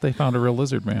sorry. I thought they found a real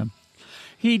lizard man.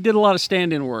 He did a lot of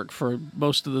stand-in work for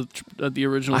most of the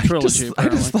original trilogy. I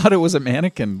just thought it was a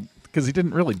mannequin because he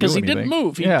didn't really do Because he anything. didn't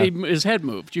move. Yeah, His head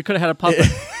moved. You could have had a puppet.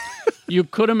 You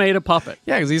could have made a puppet.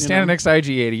 yeah, because he's standing next to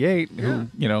IG-88,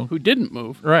 who, Who didn't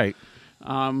move. right.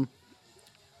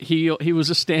 He was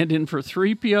a stand-in for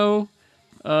 3PO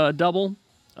double.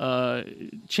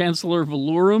 Chancellor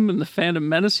Valorum in The Phantom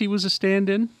Menace, he was a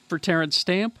stand-in for Terrence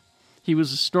Stamp. He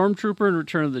was a stormtrooper in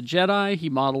Return of the Jedi. He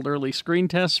modeled early screen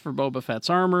tests for Boba Fett's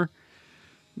armor.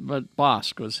 But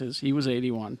Bosk was he was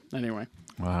 81. Anyway.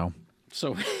 Wow.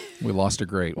 So We lost a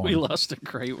great one. we lost a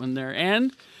great one there.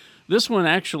 And this one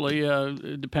actually,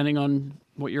 depending on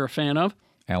what you're a fan of,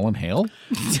 Alan Hale?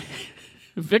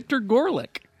 Victor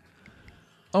Gorlick.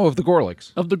 Oh, of the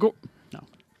Gorlicks. No.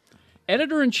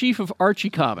 Editor-in-chief of Archie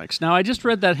Comics. Now, I just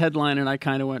read that headline and I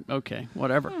kind of went, okay,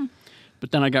 whatever.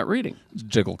 But then I got reading.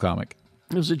 Jiggle comic.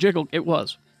 It was a jiggle. It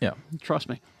was. Yeah. Trust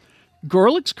me.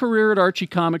 Gorlick's career at Archie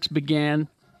Comics began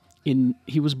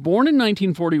he was born in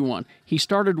 1941. He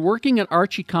started working at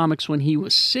Archie Comics when he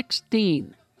was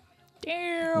 16.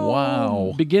 Damn.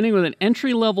 Wow. Beginning with an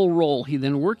entry-level role, he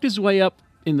then worked his way up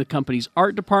in the company's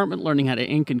art department, learning how to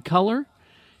ink and color,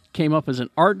 came up as an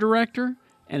art director,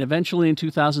 and eventually in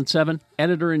 2007,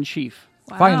 editor-in-chief.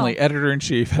 Wow. Finally,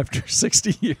 editor-in-chief after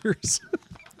 60 years.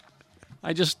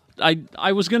 I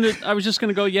was just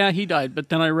gonna go, yeah, he died, but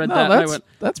then I read No, that and I that's- went,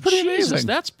 that's pretty Jesus, amazing.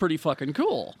 that's pretty fucking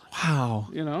cool. Wow.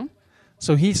 You know?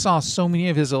 So he saw so many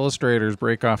of his illustrators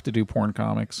break off to do porn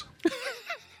comics.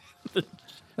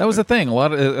 That was the thing. A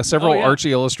lot of several Oh, yeah.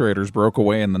 Archie illustrators broke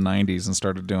away in the 90s and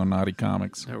started doing naughty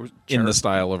comics There was in the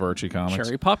style of Archie comics.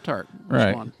 Cherry Pop-Tart was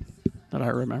Right. one that I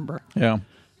remember. Yeah.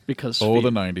 Because the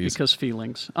 90s. Because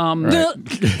feelings. Right.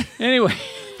 Anyway,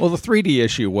 Well, the 3D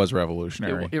issue was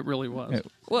revolutionary. it really was.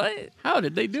 What? How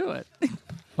did they do it?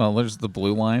 Well, there's the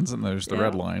blue lines and there's the Yeah.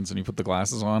 red lines, and you put the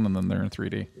glasses on, and then they're in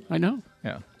 3D. I know.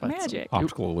 Yeah. Magic.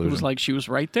 Optical illusion. It was like she was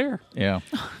right there yeah.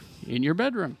 in your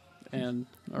bedroom. And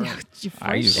all right,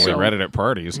 I usually So- read it at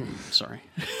parties. sorry.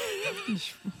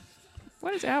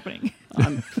 What is happening?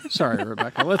 I'm sorry,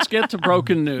 Rebecca. Let's get to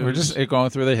broken news. We're just going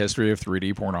through the history of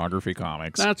 3D pornography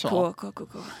comics. That's all. Cool.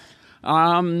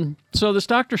 So this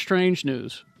Doctor Strange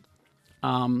news.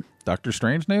 Doctor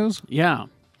Strange news? Yeah.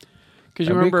 Because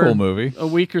you That'd be a remember cool movie. a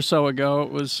week or so ago,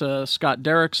 it was Scott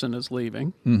Derrickson is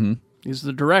leaving. Mm-hmm. He's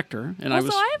the director, and Also,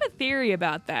 I have a theory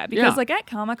about that because, Yeah. like, at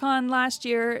Comic-Con last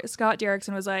year, Scott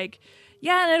Derrickson was like,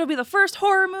 "Yeah, and it'll be the first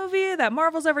horror movie that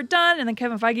Marvel's ever done," and then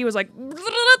Kevin Feige was like,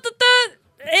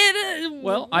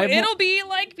 Well, it'll be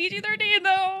like PG-13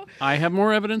 though." I have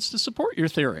more evidence to support your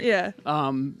theory. Yeah.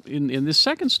 In this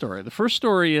second story, the first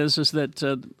story is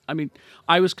that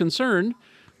I was concerned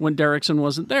when Derrickson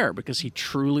wasn't there because he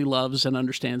truly loves and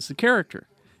understands the character,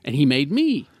 and he made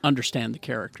me understand the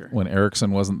character. When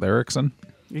Erickson wasn't there, Erickson?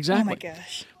 Exactly. Oh my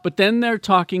gosh. But then they're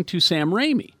talking to Sam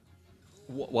Raimi.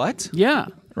 What? Yeah,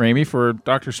 Raimi for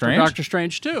Doctor Strange? Doctor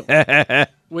Strange too.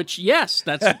 Which, yes,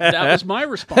 that was my I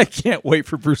response. can't wait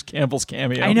for Bruce Campbell's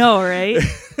cameo. I know, right?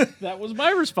 That was my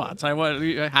response. I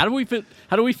went, how do we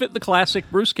fit the classic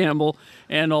Bruce Campbell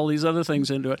and all these other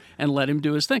things into it and let him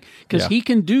do his thing? Because Yeah. he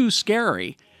can do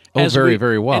scary. Oh, very,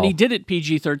 very well. And he did it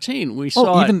PG-13. We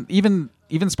saw Oh, it. even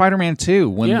Spider-Man 2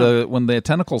 when Yeah. when the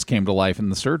tentacles came to life in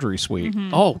the surgery suite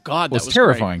Oh God, that was was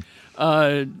terrifying.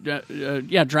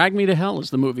 Yeah, Drag Me to Hell is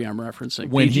the movie I'm referencing.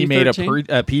 When he made a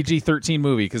PG-13? PG-13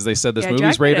 movie because they said this Yeah,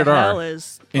 movie's Drag Me to rated Hell R.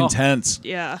 is Intense.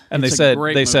 yeah. And It's a they said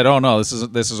great said, movie. "Oh no,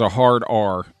 this is a hard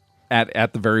R.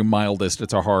 At the very mildest,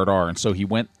 it's a hard R." And so he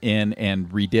went in and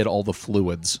redid all the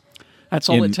fluids That's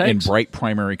all it in takes. bright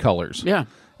primary colors. Yeah,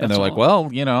 And that's they're like, all.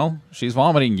 "Well, she's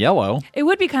vomiting yellow." It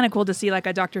would be kind of cool to see like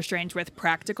a Doctor Strange with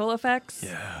practical effects.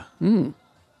 Yeah.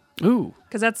 Ooh,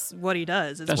 Because that's what he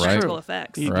does. Is That's practical true.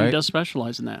 effects. he Right. does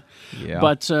specialize in that. Yeah.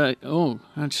 But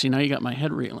see, now you got my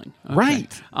head reeling. Okay.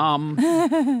 Right.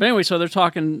 But anyway, so they're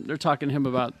talking to him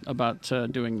about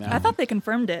doing that. I thought they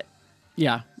confirmed it.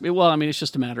 Yeah. Well, I mean, it's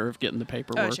just a matter of getting the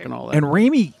paperwork sure. and all that. And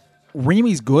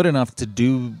Raimi's good enough to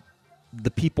do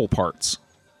the people parts.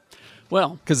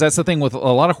 Well, Because that's the thing with a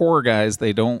lot of horror guys,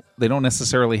 they don't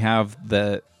necessarily have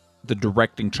the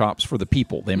directing chops for the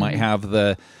people. They might have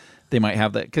the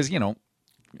because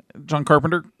John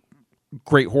Carpenter,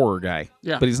 great horror guy,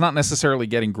 Yeah. but he's not necessarily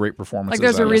getting great performances. Like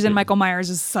there's a out of reason people. Michael Myers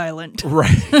is silent.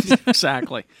 right?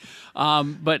 exactly.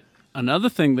 But another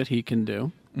thing that he can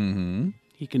do,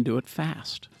 he can do it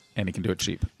fast, And he can do it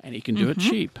cheap, and he can do it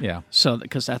cheap. Yeah. So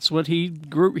because that's what he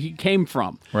came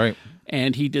from. right?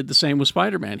 And he did the same with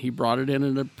Spider-Man. He brought it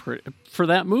in for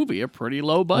that movie, a pretty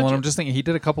low budget. Well, and I'm just thinking he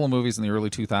did a couple of movies in the early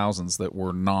 2000s that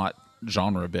were not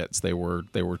genre bits. They were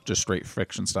just straight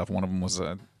fiction stuff. One of them was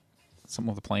something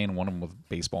with a plane, and one of them was a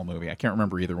baseball movie. I can't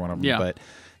remember either one of them, Yeah. but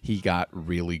he got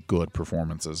really good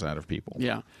performances out of people.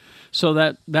 Yeah. So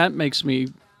that makes me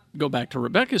go back to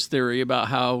Rebecca's theory about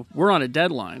how we're on a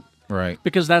deadline. Right.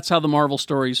 Because that's how the Marvel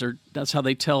stories are. That's how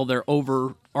they tell their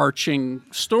overarching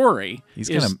story.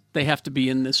 They have to be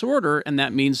in this order, and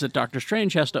that means that Doctor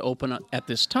Strange has to open up at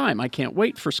this time. I can't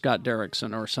wait for Scott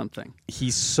Derrickson or something.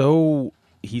 He's so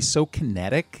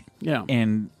kinetic. Yeah.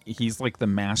 And he's like the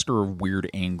master of weird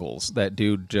angles. That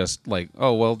dude just like,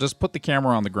 oh, well, just put the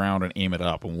camera on the ground and aim it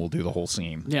up and we'll do the whole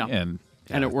scene. Yeah. And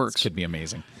it works. It could be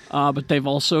amazing. But they've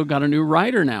also got a new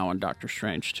writer now on Doctor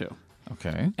Strange, too.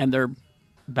 Okay. And they're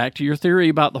back to your theory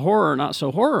about the horror, not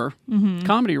so horror,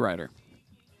 comedy writer.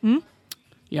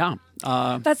 Yeah.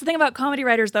 That's the thing about comedy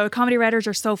writers, though. Comedy writers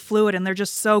are so fluid, and they're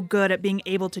just so good at being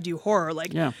able to do horror.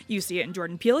 Like, you see it in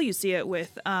Jordan Peele. You see it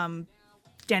with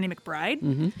Danny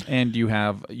McBride. And you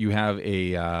have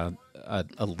a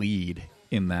lead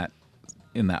in that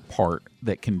part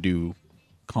that can do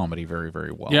comedy very,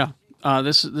 very well. Yeah.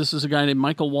 This is a guy named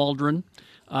Michael Waldron.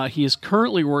 He is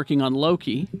currently working on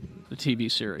Loki, the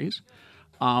TV series,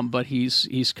 but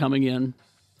he's coming in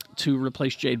to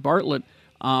replace Jade Bartlett.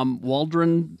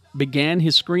 Waldron began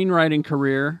his screenwriting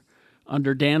career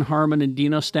under Dan Harmon and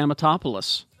Dino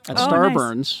Stamatopoulos at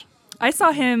Starburns. Nice. I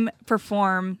saw him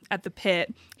perform at the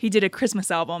Pit. He did a Christmas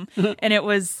album, and it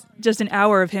was just an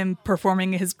hour of him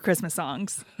performing his Christmas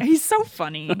songs. He's so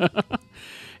funny.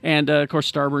 And, of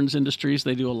course, Starburns Industries,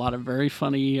 they do a lot of very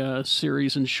funny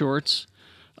series and shorts.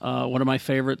 One of my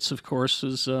favorites, of course,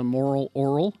 is Moral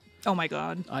Oral. Oh, my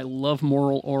God. I love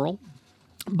Moral Oral.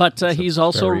 But he's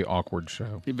also... very awkward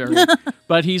show.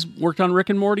 But he's worked on Rick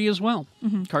and Morty as well,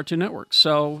 Cartoon Network.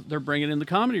 So they're bringing in the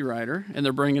comedy writer, and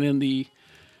they're bringing in the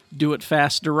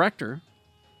do-it-fast director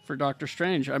for Doctor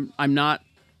Strange. I'm not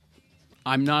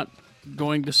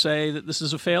going to say that this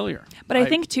is a failure. But I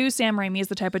think, too, Sam Raimi is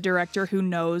the type of director who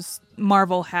knows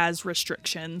Marvel has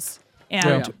restrictions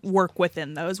and work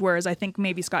within those, whereas I think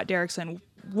maybe Scott Derrickson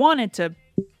wanted to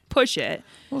push it.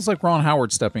 Well, it's like Ron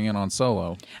Howard stepping in on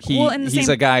Solo. He's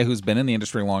a guy who's been in the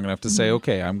industry long enough to say,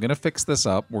 okay, I'm going to fix this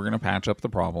up. We're going to patch up the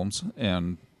problems,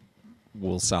 and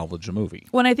we'll salvage a movie.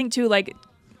 Well, and I think, too, like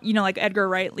Edgar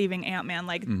Wright leaving Ant-Man,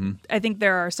 I think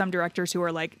there are some directors who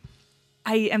are like,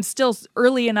 I am still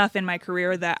early enough in my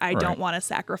career that I don't want to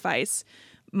sacrifice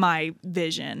my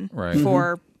vision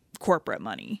for corporate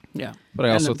money. Yeah. But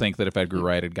I also think that if Edgar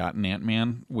Wright had gotten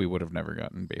Ant-Man, we would have never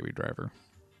gotten Baby Driver.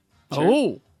 Sure.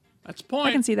 Oh, that's a point.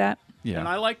 I can see that. Yeah. And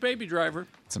I like Baby Driver.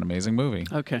 It's an amazing movie.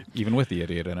 Okay. Even with the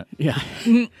idiot in it. Yeah.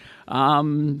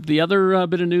 The other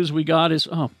bit of news we got is,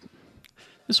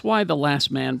 this is why the Last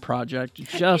Man project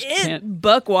can't...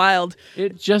 Buck wild.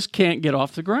 It just can't get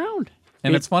off the ground.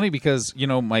 And it's funny because,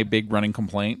 my big running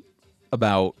complaint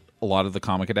about a lot of the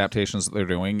comic adaptations that they're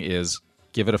doing is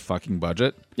give it a fucking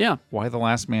budget. Yeah. Why The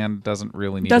Last Man doesn't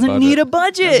really need a budget. Doesn't need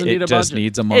a It just budget.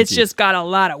 needs a monkey. It's just got a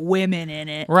lot of women in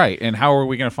it. Right. And how are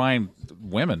we going to find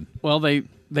women? Well, they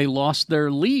lost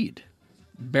their lead,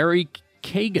 Barry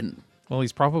Kagan. Well,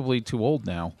 he's probably too old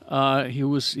now. He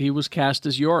was cast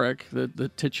as Yorick, the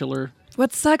titular.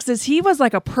 What sucks is he was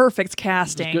like a perfect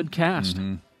casting. Good cast.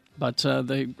 But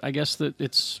I guess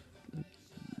that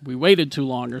we waited too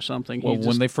long or something. Well,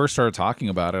 when they first started talking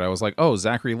about it, I was like, oh,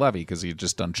 Zachary Levi, because he had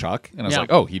just done Chuck. And I was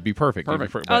like, oh, he'd be perfect.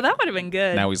 Perfect. He'd be Oh, that would have been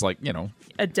good. Now he's like,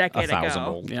 a decade 1,000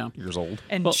 ago. years old.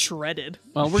 And shredded.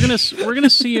 Well, we're gonna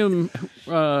see him,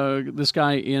 this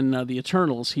guy in the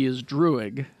Eternals. He is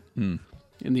Druig in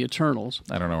the Eternals.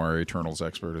 I don't know. Our Eternals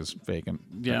expert is vacant.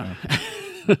 Yeah.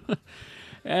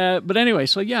 But anyway,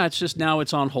 so yeah, it's just now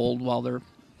it's on hold while they're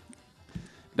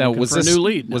now was this a new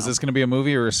lead? Was this going to be a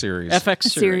movie or a series? FX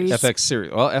series. FX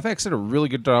series. Well, FX did a really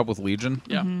good job with Legion.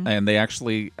 Yeah, and I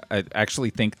actually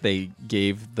think they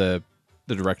gave the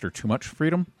director too much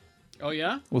freedom. Oh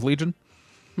yeah, with Legion.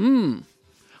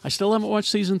 I still haven't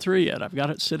watched season 3 yet. I've got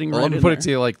it sitting right. Let me in put there. it to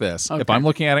you like this: Okay. if I'm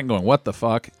looking at it and going, "What the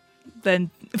fuck,"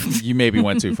 then you maybe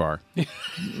went too far.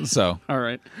 So, all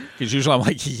right, because usually I'm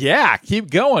like, "Yeah, keep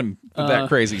going with that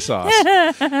crazy sauce."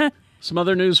 Some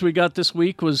other news we got this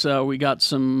week was we got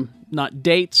some, not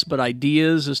dates, but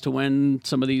ideas as to when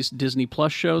some of these Disney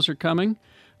Plus shows are coming.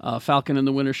 Falcon and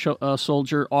the Winter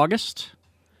Soldier, August.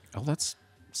 Oh, that's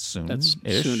soon. That's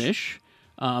soonish.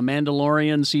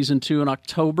 Mandalorian Season 2 in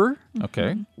October.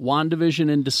 Okay. WandaVision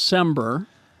in December.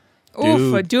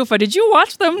 Oofa doofa. Did you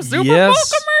watch them Super Bowl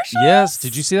commercials? Yes.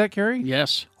 Did you see that, Carrie?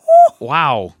 Yes.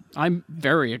 Wow. I'm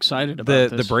very excited about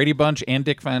The this. Brady Bunch and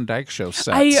Dick Van Dyke Show sets.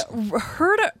 I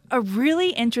heard a really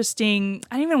interesting,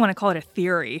 I don't even want to call it a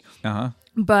theory,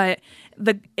 but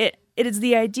it is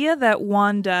the idea that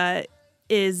Wanda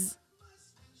is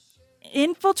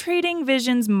infiltrating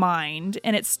Vision's mind,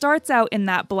 and it starts out in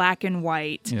that black and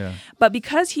white. Yeah. But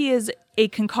because he is a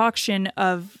concoction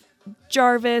of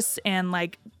Jarvis and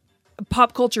like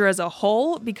pop culture as a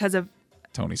whole because of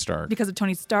Tony Stark.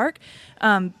 Tony Stark.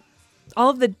 All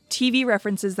of the TV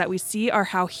references that we see are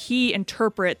how he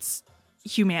interprets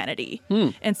humanity.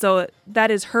 And so that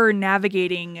is her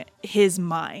navigating his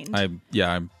mind.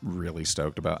 I'm really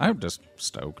stoked about. I'm just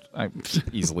stoked. I'm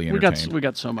easily entertained. we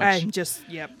got so much. I'm just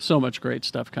So much great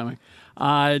stuff coming.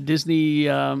 Disney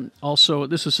also.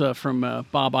 This is from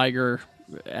Bob Iger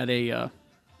at a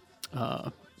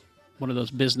one of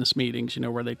those business meetings,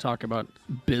 where they talk about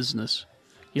business,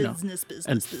 business,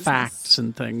 and facts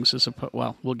and things.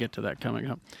 Well, we'll get to that coming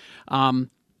up.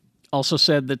 Also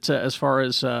said that as far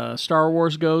as Star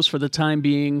Wars goes, for the time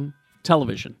being,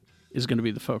 television is going to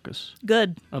be the focus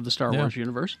Good. of the Star Wars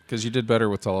universe. Because you did better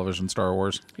with television Star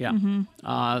Wars. Yeah.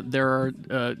 There are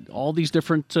all these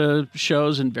different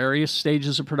shows in various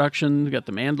stages of production. You got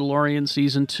The Mandalorian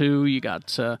Season 2. You got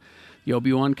the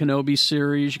Obi-Wan Kenobi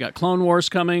series. You got Clone Wars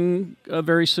coming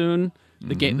very soon.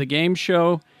 The game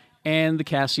show. And the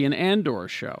Cassian Andor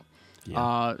show.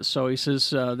 Yeah. So he says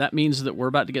that means that we're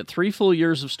about to get 3 full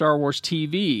years of Star Wars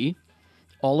TV,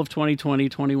 all of 2020,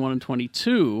 21, and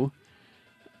 22,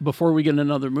 before we get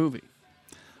another movie.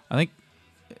 I think,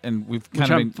 and we've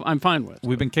I'm fine with.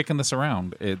 We've been kicking this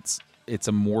around. It's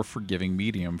a more forgiving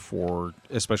medium for,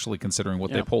 especially considering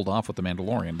what they pulled off with The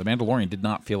Mandalorian. The Mandalorian did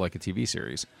not feel like a TV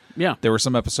series. Yeah. There were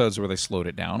some episodes where they slowed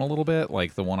it down a little bit,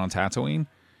 like the one on Tatooine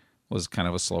was kind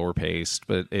of a slower paced,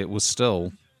 but it was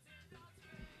still.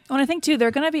 And I think too,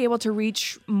 they're going to be able to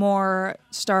reach more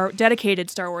dedicated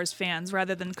Star Wars fans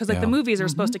rather than because the movies are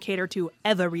supposed to cater to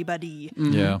everybody.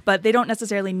 Yeah, but they don't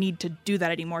necessarily need to do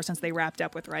that anymore since they wrapped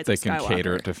up with Rise of Skywalker. They can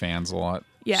cater it to fans a lot.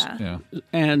 Yeah.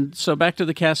 And so back to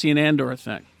the Cassian Andor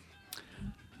thing.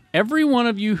 Every one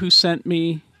of you who sent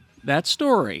me that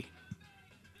story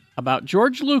about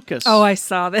George Lucas. Oh, I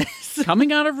saw this.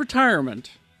 coming out of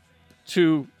retirement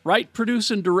to write, produce,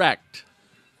 and direct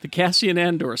the Cassian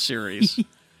Andor series.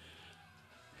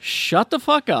 Shut the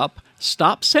fuck up.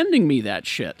 Stop sending me that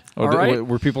shit. Oh, all right?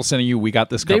 Were people sending you, we got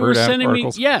this covered? They were sending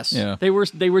articles? me, yes. Yeah. They were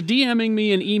DMing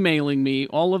me and emailing me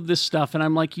all of this stuff, and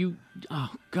I'm like, oh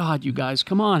God, you guys,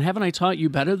 come on. Haven't I taught you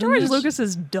better than George this? Lucas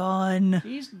is done.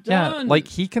 He's done. Yeah, like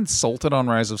he consulted on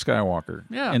Rise of Skywalker.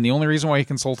 Yeah. And the only reason why he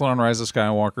consulted on Rise of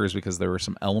Skywalker is because there were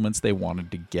some elements they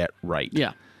wanted to get right.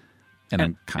 Yeah. And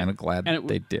I'm kind of glad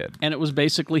they did. And it was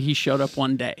basically he showed up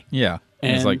one day. Yeah.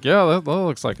 And he's And- like, yeah, that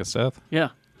looks like a Sith. Yeah.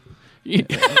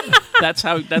 That's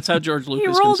how George Lucas He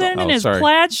rolled consulted. in his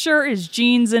plaid shirt, his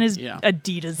jeans, and his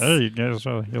Adidas. Hey, you guys,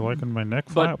 you liking my neck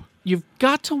But flap? you've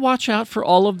got to watch out for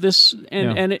all of this,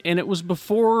 and it was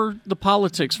before the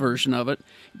politics version of it.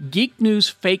 Geek news,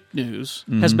 fake news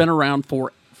has been around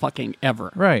for fucking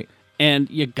ever. Right.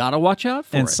 And you got to watch out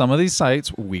for And it. some of these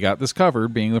sites, we got this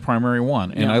covered, being the primary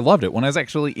one. And I loved it. When I was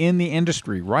actually in the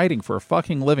industry writing for a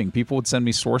fucking living, people would send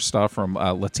me source stuff from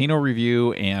Latino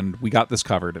Review, and we got this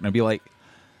covered. And I'd be like,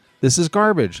 this is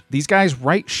garbage. These guys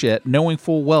write shit knowing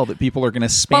full well that people are going to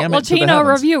spam But it to the Latino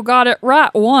heavens. Review got it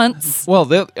right once.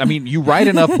 Well, you write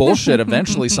enough bullshit,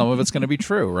 eventually some of it's going to be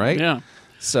true, right? Yeah.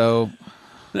 So,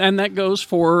 And that goes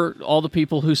for all the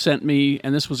people who sent me,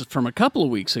 and this was from a couple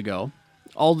of weeks ago,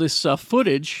 all this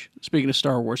footage, speaking of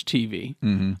Star Wars TV,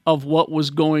 of what was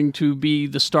going to be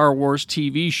the Star Wars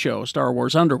TV show, Star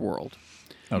Wars Underworld.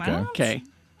 okay. Okay.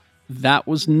 That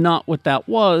was not what that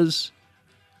was,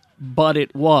 but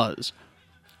it was.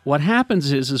 What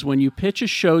happens is when you pitch a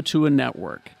show to a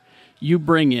network, you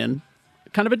bring in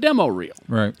kind of a demo reel.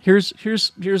 Right. Here's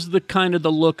the kind of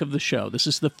the look of the show. This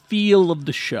is the feel of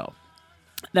the show.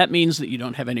 That means that you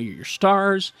don't have any of your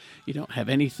stars, you don't have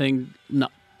anything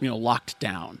locked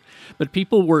down. But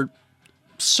people were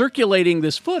circulating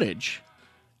this footage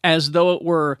as though it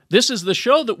were, this is the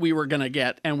show that we were going to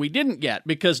get and we didn't get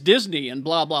because Disney and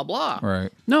blah, blah, blah.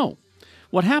 Right. No.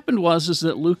 What happened was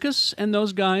that Lucas and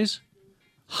those guys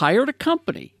hired a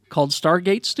company called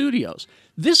Stargate Studios.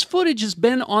 This footage has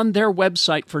been on their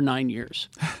website for 9 years,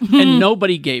 and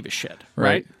nobody gave a shit,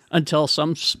 right? Until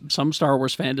some Star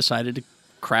Wars fan decided to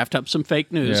craft up some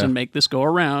fake news and make this go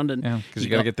around. And because you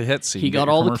got to get the hits. So he got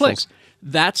all the clicks.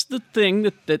 That's the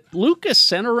thing that Lucas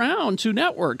sent around to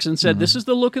networks and said, this is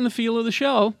the look and the feel of the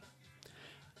show.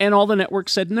 And all the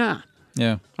networks said, nah.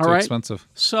 Yeah, all too right? expensive.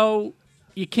 So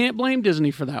you can't blame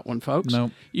Disney for that one, folks. No.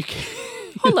 You can't.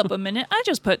 Hold up a minute. I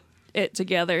just put it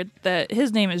together that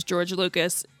his name is George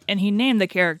Lucas, and he named the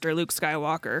character Luke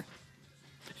Skywalker.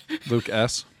 Luke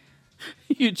S.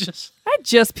 I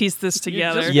just pieced this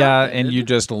together. just- Yeah, and you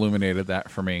just illuminated that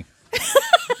for me.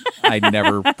 I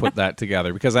never put that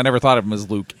together because I never thought of him as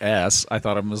Luke S. I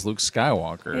thought of him as Luke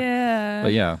Skywalker. Yeah.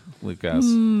 But yeah, Luke S.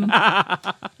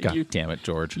 God damn it,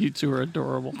 George. You two are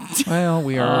adorable. Well,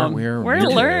 we're We're in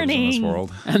learning. this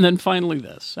world. And then finally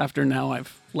this, after now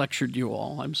I've lectured you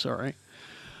all, I'm sorry.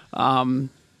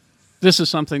 This is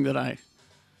something that it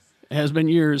has been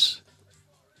years.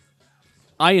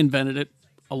 I invented it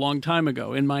a long time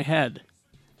ago in my head.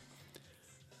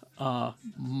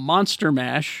 Monster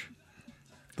Mash.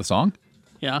 The song?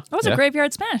 Yeah. That was Yeah. a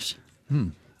Graveyard Smash.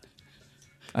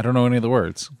 I don't know any of the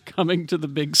words. Coming to the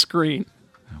big screen.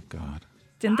 Oh, God.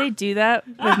 Didn't they do that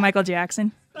with Michael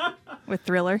Jackson? With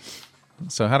Thriller?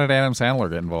 So how did Adam Sandler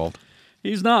get involved?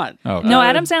 He's not. Oh, okay. No,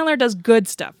 Adam Sandler does good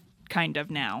stuff, kind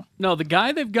of now. No, the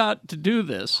guy they've got to do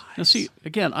this. Now, see,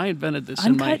 again, I invented this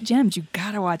in my. Uncut Gems. You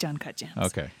gotta watch Uncut Gems.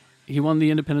 Okay. He won the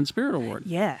Independent Spirit Award.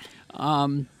 Yeah.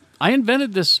 I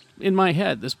invented this in my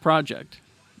head, this project,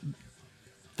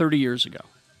 30 years ago.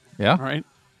 Yeah? All right.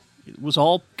 It was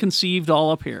all conceived,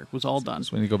 all up here. It was all done.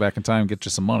 So when you go back in time, get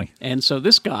you some money. And so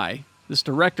this guy, this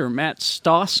director, Matt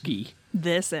Stosky,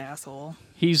 This asshole.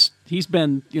 he's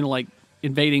been, like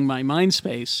invading my mind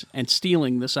space and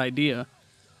stealing this idea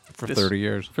For This- 30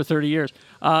 years. for 30 years.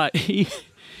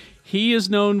 He is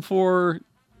known for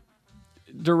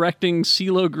directing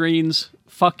CeeLo Green's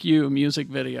 "Fuck You" music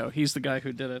video. He's the guy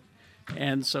who did it,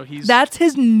 and so That's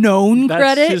his known that's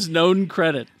credit? his known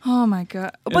credit. Oh my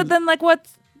god. But And- then like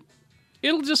what's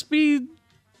It'll just be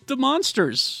the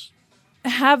monsters.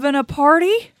 having a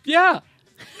party? Yeah.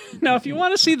 Now, if you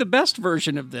want to see the best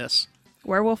version of this,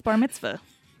 Werewolf Bar Mitzvah.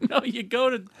 no, you go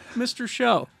to Mr.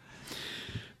 Show.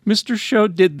 Mr. Show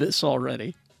did this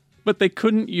already, but they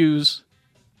couldn't use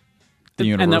The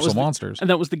and that Universal was the- Monsters. And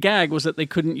that was the gag, was that they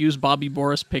couldn't use Bobby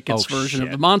Boris Pickett's Oh, version of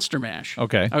shit. the Monster Mash.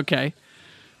 Okay. Okay.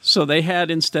 So they had,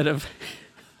 instead of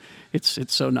it's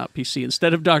so not PC,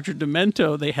 instead of Dr.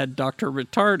 Demento, they had Dr.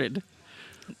 Retarded.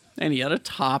 And he had a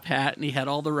top hat and he had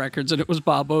all the records, and it was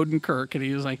Bob Odenkirk, and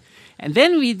he was like, and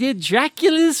then we did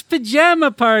Dracula's Pajama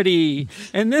Party.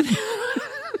 And then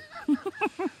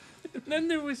and then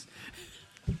there was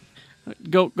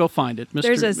Go find it, Mr.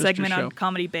 There's a Mr. segment Show. on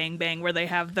Comedy Bang Bang where they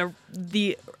have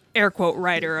the air quote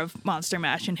writer of Monster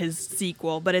Mash in his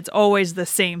sequel, but it's always the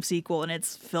same sequel and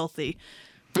it's filthy.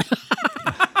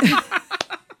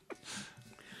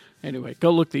 Anyway, go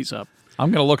look these up.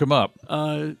 I'm going to look him up.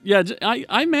 Yeah,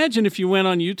 I imagine if you went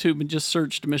on YouTube and just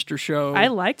searched Mr. Show I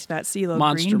liked that CeeLo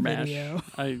Monster Green Mash. video.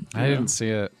 I didn't see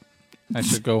it. I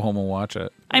should go home and watch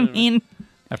it I mean,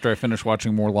 after I finish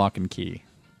watching more Lock and Key.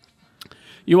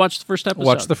 You watched the first episode.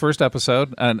 Watched the first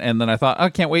episode, and then I thought, I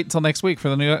can't wait until next week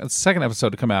for the second episode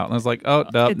to come out. And I was like, oh,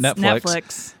 duh, it's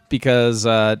Netflix. Because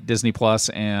Disney Plus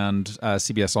and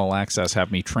CBS All Access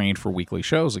have me trained for weekly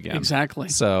shows again. Exactly.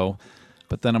 So,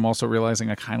 but then I'm also realizing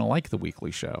I kind of like the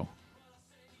weekly show.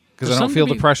 Because There's I don't something feel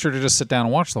to the be- pressure to just sit down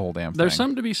and watch the whole damn thing. There's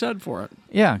something to be said for it.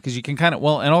 Yeah, because you can kind of,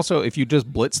 and also if you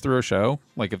just blitz through a show,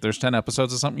 like if there's 10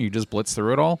 episodes of something, you just blitz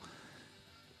through it all,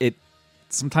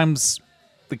 sometimes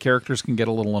the characters can get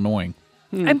a little annoying.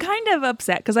 I'm kind of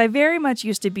upset because I very much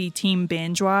used to be team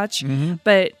binge watch, Mm-hmm.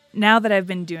 but now that I've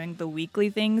been doing the weekly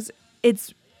things,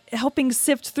 it's helping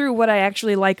sift through what I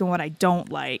actually like and what I don't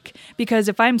like. Because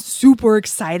if I'm super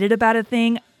excited about a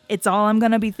thing, it's all I'm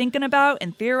going to be thinking about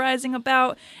and theorizing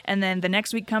about. And then the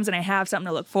next week comes and I have something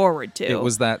to look forward to. It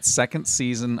was that second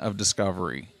season of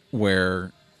Discovery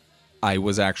where I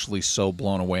was actually so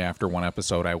blown away after one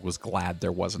episode, I was glad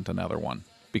there wasn't another one.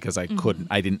 Because I couldn't,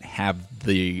 I didn't have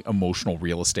the emotional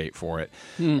real estate for it.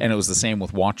 And it was the same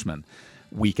with Watchmen.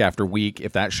 Week after week,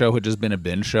 if that show had just been a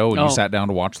binge show and Oh. you sat down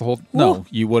to watch the whole, no,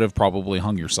 you would have probably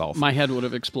hung yourself. My head would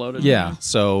have exploded. Yeah.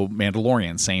 So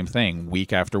Mandalorian, same thing.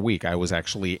 Week after week, I was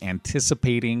actually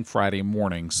anticipating Friday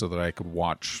morning so that I could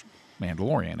watch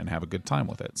Mandalorian and have a good time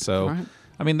with it. So, All right.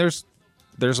 I mean, there's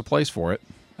a place for it.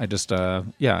 I just,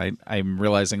 I'm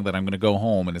realizing that I'm going to go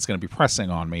home and it's going to be pressing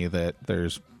on me that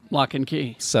there's Lock and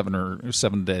Key. 7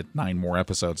 to 9 more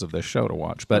episodes of this show to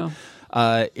watch. But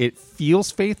it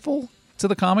feels faithful to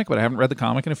the comic, but I haven't read the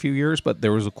comic in a few years. But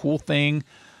there was a cool thing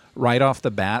right off the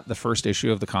bat. The first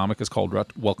issue of the comic is called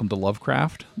Welcome to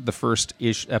Lovecraft. The first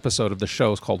episode of the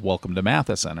show is called Welcome to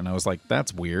Matheson. And I was like,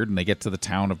 that's weird. And they get to the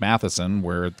town of Matheson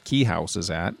where Key House is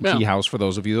at. Yeah. Key House, for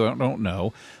those of you that don't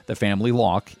know, the family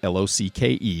Locke, Locke,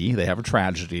 they have a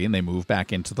tragedy and they move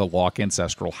back into the Locke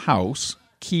ancestral house,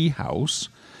 Key House,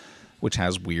 which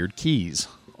has weird keys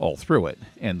all through it.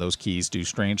 And those keys do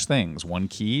strange things. One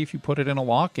key, if you put it in a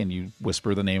lock and you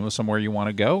whisper the name of somewhere you want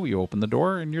to go, you open the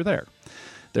door and you're there.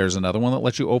 There's another one that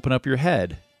lets you open up your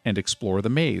head and explore the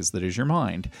maze that is your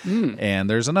mind. And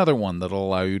there's another one that'll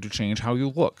allow you to change how you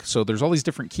look. So there's all these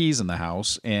different keys in the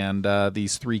house, and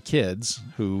these 3 kids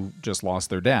who just lost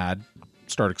their dad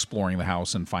start exploring the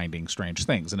house and finding strange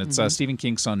things. And it's Stephen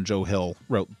King's son, Joe Hill,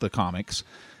 wrote the comics,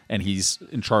 and he's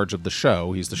in charge of the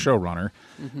show. He's the showrunner.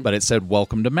 But it said,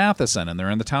 "Welcome to Matheson," and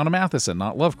they're in the town of Matheson,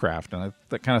 not Lovecraft. And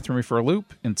that kind of threw me for a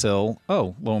loop until,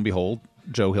 lo and behold,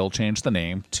 Joe Hill changed the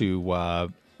name to,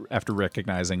 after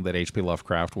recognizing that H.P.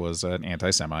 Lovecraft was an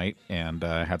anti-Semite and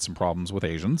had some problems with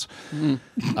Asians.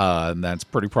 And that's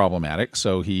pretty problematic.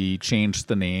 So he changed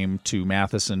the name to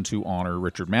Matheson to honor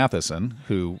Richard Matheson,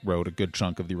 who wrote a good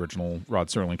chunk of the original Rod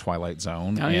Serling Twilight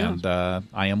Zone and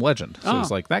I Am Legend. So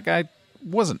it's like, that guy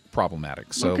wasn't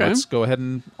problematic. So let's go ahead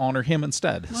and honor him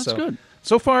instead. That's good.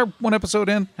 So far, 1 episode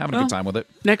in, having a good time with it.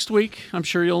 Next week, I'm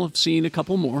sure you'll have seen a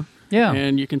couple more. Yeah.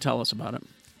 And you can tell us about it.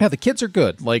 Yeah, the kids are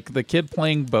good. Like the kid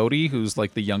playing Bodhi, who's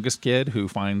like the youngest kid who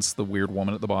finds the weird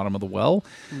woman at the bottom of the well.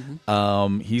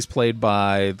 He's played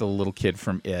by the little kid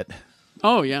from It.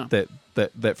 Oh, yeah.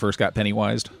 That first got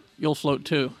Pennywized. You'll float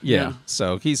too. Yeah.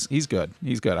 So he's good.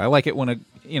 He's good. I like it when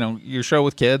your show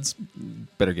with kids,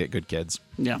 better get good kids.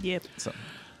 Yeah. Yep. So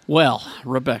Well,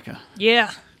 Rebecca.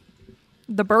 Yeah.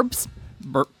 The Burbs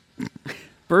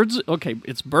Birds. Okay,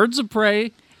 it's Birds of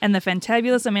Prey. and the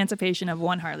Fantabulous Emancipation of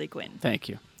One Harley Quinn. Thank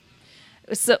you.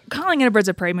 So calling it a Birds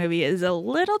of Prey movie is a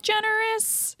little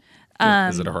generous.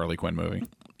 Is it a Harley Quinn movie?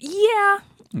 Yeah.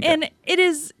 And it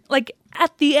is like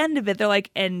at the end of it, they're like,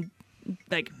 and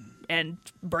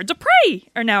Birds of Prey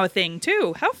are now a thing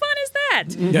too. How fun is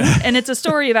that? And it's a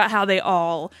story about how they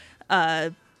all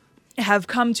have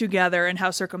come together and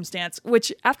how circumstance,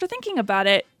 which after thinking about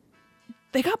it,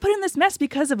 they got put in this mess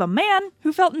because of a man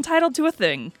who felt entitled to a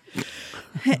thing.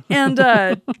 And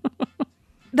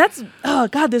that's, oh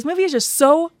God, this movie is just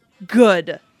so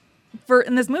good.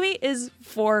 And this movie is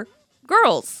for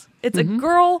girls. It's a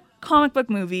girl comic book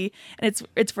movie, and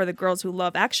it's for the girls who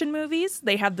love action movies.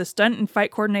 They have the stunt and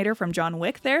fight coordinator from John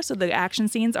Wick there, so the action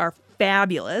scenes are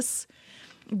fabulous.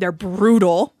 They're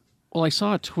brutal. Well, I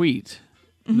saw a tweet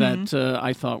that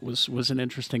I thought was an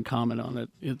interesting comment on it.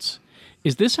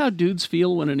 Is this how dudes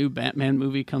feel when a new Batman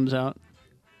movie comes out?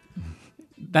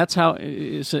 That's how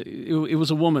it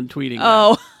was a woman tweeting.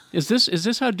 Oh, that. Is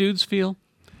this how dudes feel?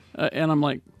 And I'm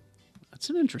like, that's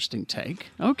an interesting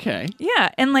take. Okay. yeah,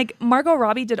 and like Margot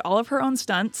Robbie did all of her own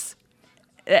stunts.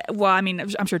 Well, I mean,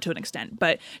 I'm sure to an extent,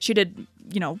 but she did,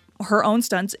 her own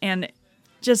stunts and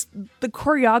just the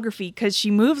choreography because she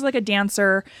moves like a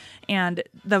dancer, and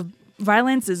the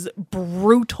violence is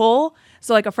brutal.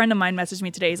 So like a friend of mine messaged me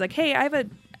today. He's like, "Hey,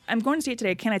 I'm going to see it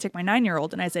today. Can I take my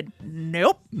 9-year-old?" And I said,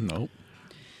 "Nope."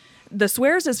 The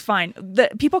swears is fine.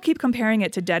 People keep comparing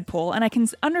it to Deadpool, and I can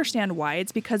understand why.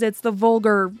 It's because it is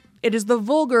the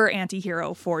vulgar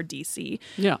anti-hero for DC.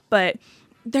 Yeah. But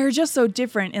they're just so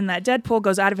different in that Deadpool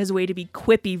goes out of his way to be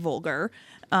quippy vulgar,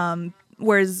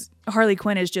 whereas Harley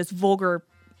Quinn is just vulgar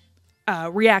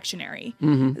reactionary.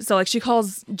 So like she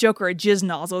calls Joker a jizz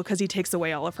nozzle because he takes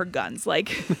away all of her guns. Like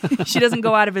she doesn't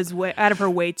go out of her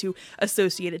way to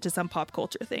associate it to some pop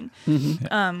culture thing.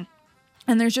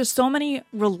 And there's just so many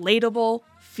relatable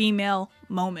female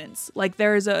moments. Like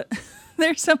there's a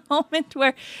moment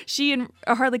where she and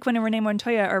Harley Quinn and Renee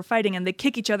Montoya are fighting and they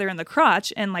kick each other in the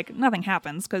crotch and like nothing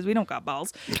happens because we don't got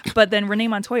balls. But then Renee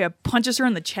Montoya punches her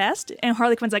in the chest and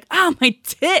Harley Quinn's like, "Ah, my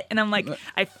tit." And I'm like,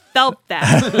 I felt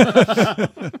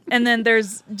that. And then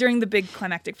during the big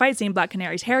climactic fight scene, Black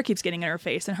Canary's hair keeps getting in her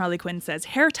face and Harley Quinn says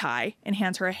hair tie and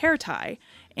hands her a hair tie.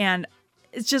 And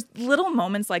it's just little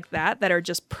moments like that are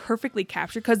just perfectly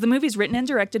captured because the movie's written and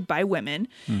directed by women.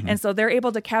 And so they're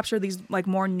able to capture these like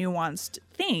more nuanced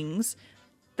things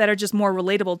that are just more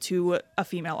relatable to a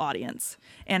female audience.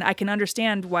 And I can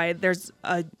understand why there's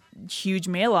a huge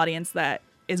male audience that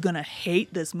is going to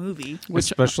hate this movie.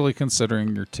 Especially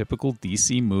considering your typical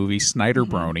DC movie Snyder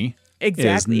brony.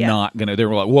 Exactly, is not going to... They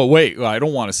were like, well, wait, I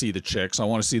don't want to see the chicks. I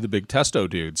want to see the big testo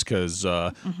dudes because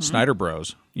Snyder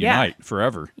bros unite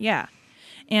forever. Yeah.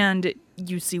 And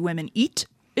you see women eat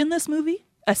in this movie.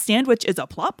 A sandwich is a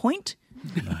plot point.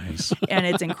 Nice. And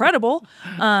it's incredible.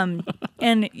 And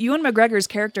Ewan McGregor's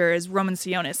character as Roman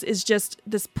Sionis is just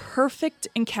this perfect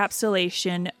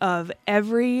encapsulation of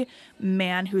every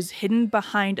man who's hidden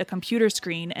behind a computer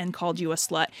screen and called you a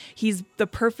slut. He's the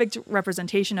perfect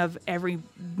representation of every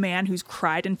man who's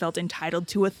cried and felt entitled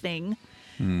to a thing.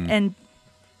 And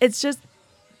it's just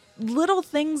little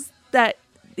things that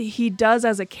he does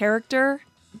as a character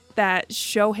that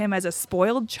show him as a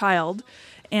spoiled child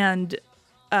and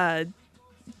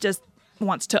just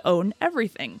wants to own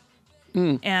everything.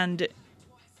 And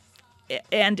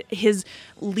and his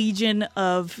legion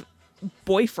of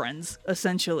boyfriends,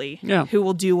 essentially, Yeah. who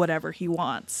will do whatever he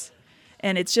wants.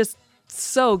 And it's just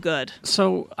so good.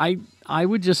 So I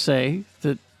would just say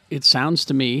that it sounds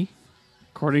to me,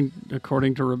 according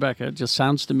to Rebecca, it just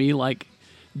sounds to me like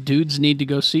dudes need to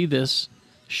go see this,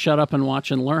 shut up and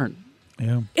watch and learn.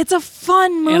 Yeah. It's a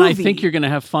fun movie. And I think you're going to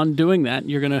have fun doing that.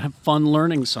 You're going to have fun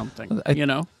learning something, you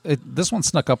know? This one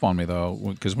snuck up on me, though,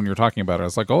 because when you were talking about it, I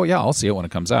was like, oh, yeah, I'll see it when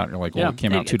it comes out. And you're like, well, Yeah. it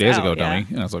came out 2 It's days out, ago, yeah. dummy.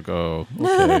 And I was like, oh,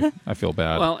 okay. I feel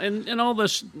bad. Well, and all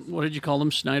this, what did you call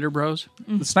them, Snyder Bros?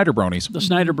 the Snyder Bronies. The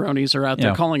Snyder Bronies are out there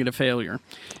Yeah. calling it a failure.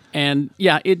 And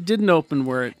yeah, it didn't open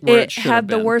where it should have had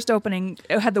the been. worst opening.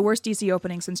 It had the worst DC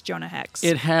opening since Jonah Hex.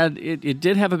 It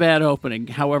did have a bad opening.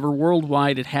 However,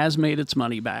 worldwide, it has made its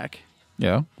money back.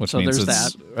 Yeah, which So means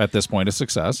there's it's, at this point, a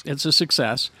success. It's a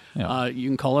success. Yeah. You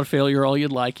can call it a failure all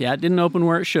you'd like. Yeah, it didn't open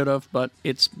where it should have, but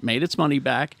it's made its money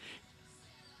back.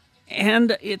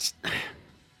 And it's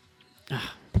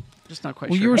just not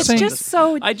quite Well, sure. you were how to it's say saying- just this.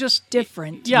 so I just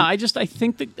different. Yeah, I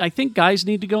think guys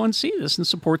need to go and see this and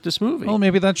support this movie. Well,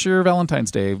 maybe that's your Valentine's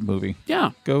Day movie.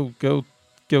 yeah. Go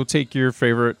take your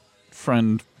favorite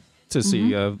friend to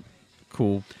see a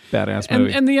cool, badass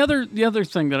movie. And the other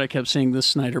thing that I kept seeing the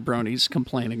Snyder Bronies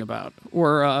complaining about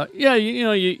were,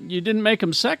 you didn't make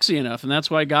them sexy enough, and that's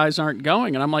why guys aren't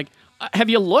going. And I'm like, have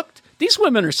you looked? These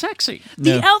women are sexy.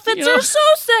 The Yeah. outfits You know? are so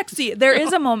sexy. There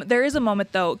is a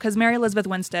moment though, because Mary Elizabeth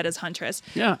Winstead is Huntress.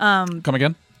 Yeah. Come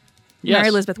again? Yes. Mary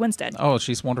Elizabeth Winstead. Oh,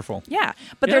 she's wonderful. Yeah,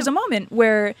 but Yeah. there's a moment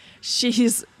where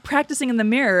she's practicing in the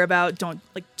mirror about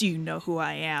do you know who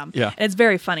I am? Yeah. And it's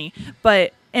very funny.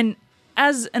 And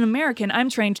as an American, I'm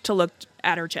trained to look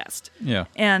at her chest. Yeah.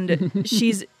 And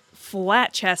she's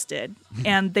flat chested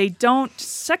and they don't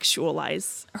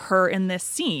sexualize her in this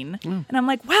scene. And I'm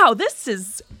like, wow, this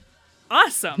is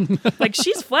awesome. Like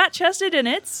she's flat chested and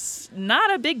it's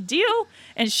not a big deal.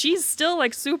 And she's still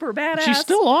like super badass. She's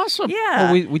still awesome.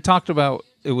 Yeah. Well, we talked about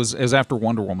it was after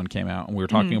Wonder Woman came out, and we were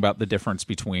talking about the difference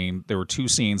between there were two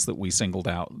scenes that we singled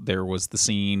out. There was the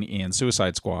scene in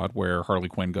Suicide Squad where Harley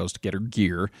Quinn goes to get her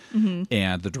gear,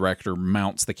 and the director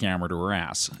mounts the camera to her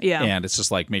ass. Yeah. And it's just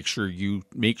like make sure you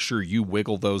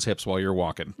wiggle those hips while you're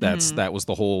walking. That was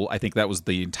the whole. I think that was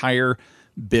the entire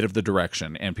bit of the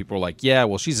direction, and people were like, yeah,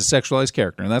 well, she's a sexualized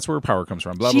character and that's where her power comes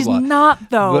from, blah She's blah blah. not,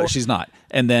 though. But she's not.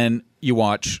 And then you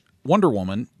watch Wonder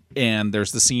Woman, and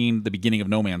there's the scene, the beginning of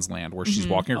No Man's Land, where she's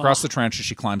walking across the trench and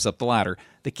she climbs up the ladder.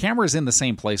 The camera is in the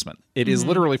same placement. It is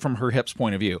literally from her hips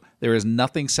point of view. There is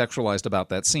nothing sexualized about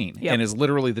that scene. Yep. And is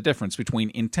literally the difference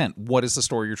between intent. What is the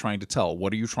story you're trying to tell?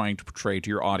 What are you trying to portray to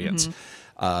your audience?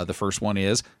 The first one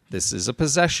is, this is a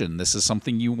possession. This is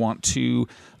something you want to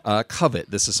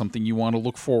covet. This is something you want to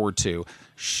look forward to.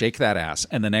 Shake that ass.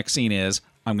 And the next scene is,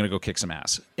 I'm going to go kick some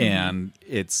ass. And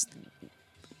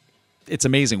it's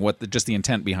amazing what just the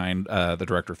intent behind the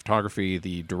director of photography,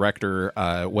 the director,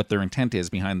 what their intent is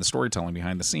behind the storytelling,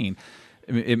 behind the scene.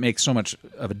 It makes so much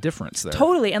of a difference there.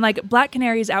 Totally. And like Black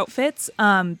Canary's outfits,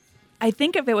 I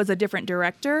think if it was a different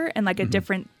director and like a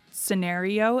different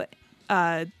scenario,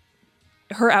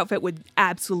 her outfit would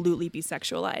absolutely be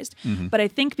sexualized. But I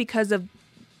think because of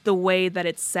the way that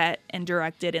it's set and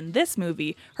directed in this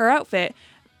movie, her outfit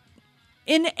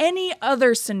in any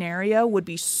other scenario would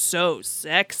be so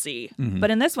sexy.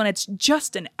 But in this one, it's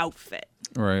just an outfit.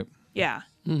 Right. Yeah.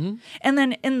 And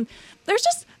then there's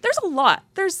a lot.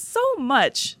 There's so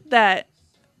much that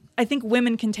I think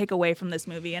women can take away from this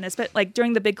movie. And it's like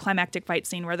during the big climactic fight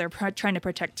scene where they're trying to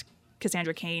protect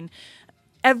Cassandra Cain,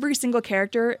 every single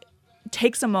character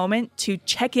takes a moment to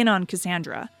check in on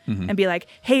Cassandra and be like,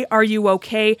 hey, are you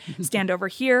okay? Stand over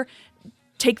here.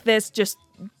 Take this. Just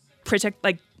protect,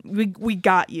 like, we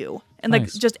got you. And like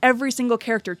Nice. just every single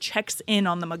character checks in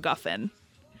on the MacGuffin.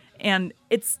 And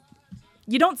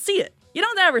you don't see it. You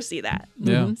don't ever see that.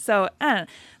 Yeah. So I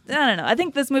don't know. I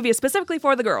think this movie is specifically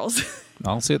for the girls.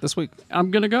 I'll see it this week.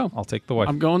 I'm going to go. I'll take the wife.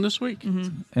 I'm going this week.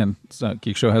 And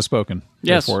Geek Show has spoken.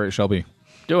 Yes. Therefore, it shall be.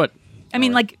 Do it. I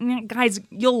mean, like, guys,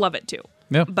 you'll love it too.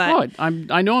 Yeah. But Oh,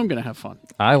 I know I'm going to have fun.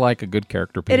 I like a good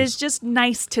character piece. it is just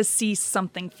nice to see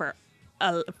something for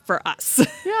us.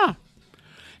 Yeah.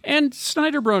 And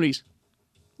Snyder Bronies,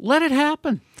 let it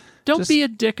happen. Don't Just- be a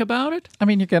dick about it. I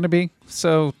mean, you're going to be.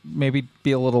 So maybe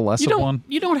be a little less You of one.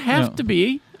 don't have No. to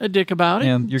be a dick about it.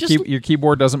 And your Just- your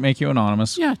keyboard doesn't make you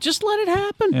anonymous. Yeah, just let it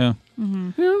happen. Yeah.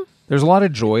 Yeah. There's a lot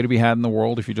of joy to be had in the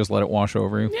world if you just let it wash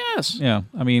over you. Yes. Yeah.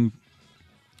 I mean,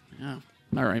 Yeah.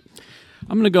 All right.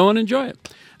 I'm going to go and enjoy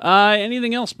it.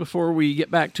 Anything else before we get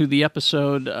back to the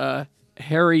episode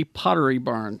Harry Pottery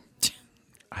Barn?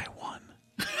 I won.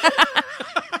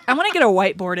 I want to get a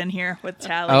whiteboard in here with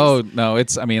tallies. Oh no,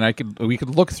 it's. I mean, we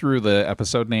could look through the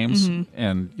episode names,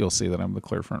 and you'll see that I'm the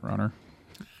clear front runner.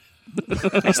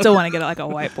 I still want to get like a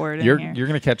whiteboard in You're here.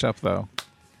 gonna catch up though,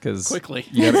 because Quickly.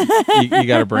 you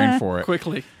got a brain for it.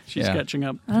 Quickly. She's Yeah. catching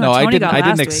up. No, I Tony didn't. got I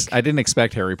didn't. last week. I didn't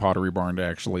expect Harry Potter Reborn to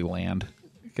actually land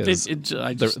because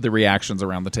the reactions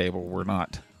around the table were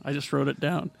not, I just wrote it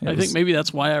down. It I was- think maybe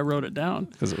that's why I wrote it down.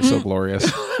 because it was so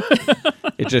glorious.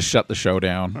 It just shut the show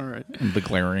down. All right. And the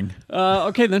glaring.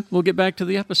 Okay, then we'll get back to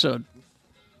the episode.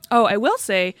 Oh, I will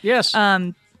say, Yes.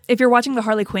 if you're watching the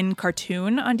Harley Quinn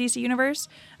cartoon on DC Universe,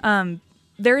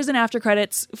 there is an after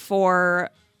credits for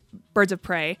Birds of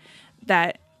Prey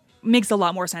that makes a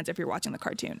lot more sense if you're watching the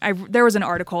cartoon. There was an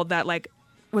article that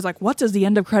was like, what does the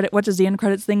end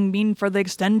credits thing mean for the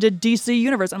extended DC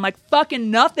universe? I'm like, fucking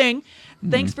nothing.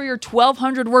 Thanks for your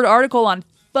 1,200 word article on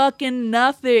fucking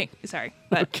nothing. Sorry,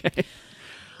 but Okay.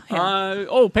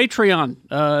 Patreon.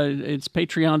 It's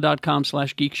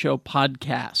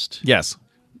patreon.com/geekshowpodcast. Yes,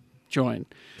 Join.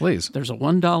 please. There's a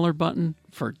 $1 button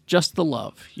for just the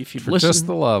love. If you've For listened, just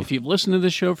the love. If you've listened to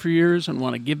this show for years and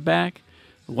want to give back,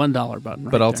 the $1 button.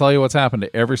 Right But I'll there. tell you what's happened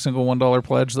to every single $1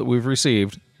 pledge that we've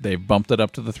received. They've bumped it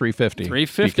up to the $3.50.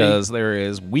 $3.50. Because there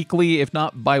is weekly, if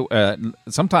not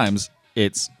sometimes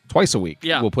it's twice a week.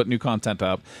 Yeah. We'll put new content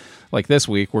up. Like this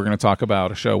week, we're going to talk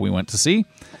about a show we went to see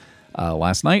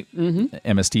last night,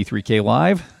 MST3K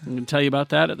Live. I'm going to tell you about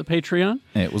that at the Patreon.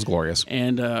 And it was glorious.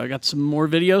 And I got some more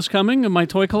videos coming of my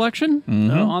toy collection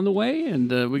on the way.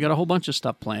 And we got a whole bunch of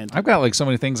stuff planned. I've got like so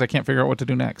many things I can't figure out what to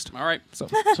do next. All right. So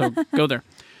go there.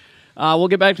 We'll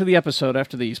get back to the episode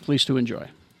after these. Please do enjoy.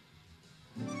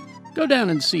 Go down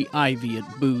and see Ivy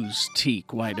at Booze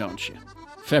Teak, why don't you?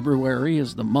 February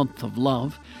is the month of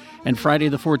love, and Friday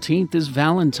the 14th is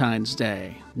Valentine's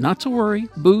Day. Not to worry,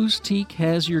 Booze Teak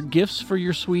has your gifts for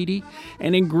your sweetie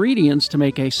and ingredients to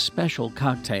make a special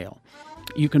cocktail.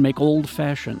 You can make old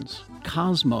fashions,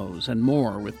 Cosmos, and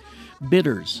more with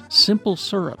bitters, simple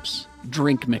syrups,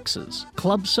 drink mixes,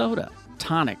 club soda,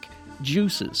 tonic,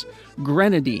 juices,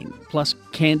 grenadine, plus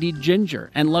candied ginger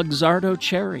and Luxardo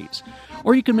cherries.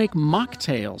 Or you can make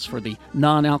mocktails for the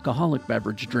non-alcoholic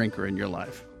beverage drinker in your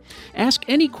life. Ask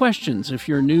any questions if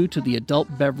you're new to the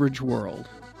adult beverage world.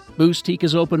 Booze Teak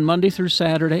is open Monday through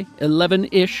Saturday,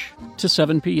 11-ish to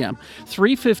 7 p.m.,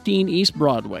 315 East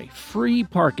Broadway, free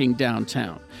parking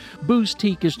downtown. Booze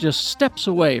Teak is just steps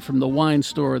away from the wine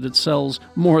store that sells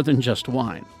more than just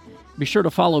wine. Be sure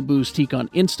to follow Booze Teak on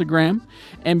Instagram,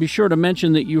 and be sure to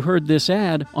mention that you heard this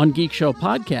ad on Geek Show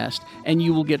Podcast, and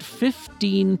you will get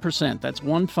 15%, that's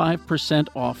 15%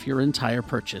 off your entire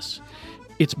purchase.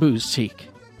 It's Booze Teak.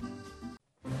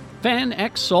 Fan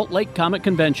X Salt Lake Comic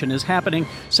Convention is happening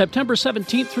September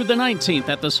 17th through the 19th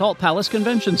at the Salt Palace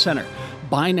Convention Center.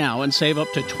 Buy now and save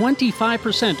up to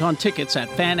 25% on tickets at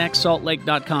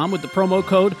fanxsaltlake.com with the promo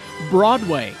code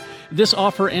BROADWAY. This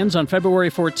offer ends on February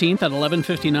 14th at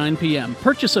 11:59 p.m.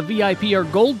 Purchase a VIP or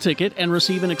gold ticket and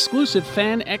receive an exclusive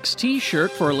Fan X t-shirt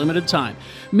for a limited time.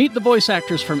 Meet the voice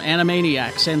actors from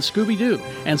Animaniacs and Scooby-Doo,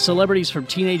 and celebrities from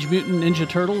Teenage Mutant Ninja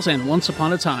Turtles and Once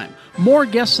Upon a Time. More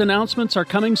guest announcements are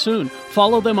coming soon.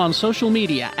 Follow them on social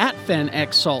media at Fan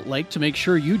X Salt Lake to make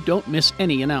sure you don't miss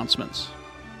any announcements.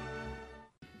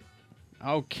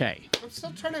 Okay. I'm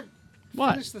still trying to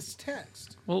What? finish this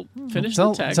text. Well, finish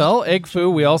Tell, the text. tell Egg Foo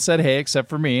we all said hey except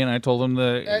for me, and I told him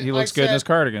that he I looks good in said- his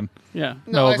cardigan. Yeah.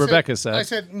 No, I Rebecca said. I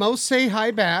said, most say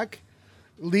hi back.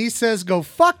 Lee says, go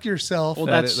fuck yourself. Well,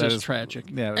 That that's is- that just is- tragic.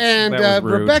 Yeah, and that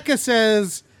was rude. Rebecca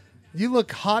says, you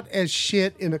look hot as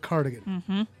shit in a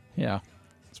cardigan. Yeah,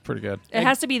 it's pretty good. It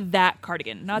has to be that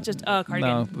cardigan, not just a cardigan.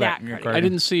 No, that that cardigan. cardigan. I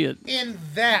didn't see it. In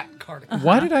that cardigan.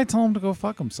 Why did I tell him to go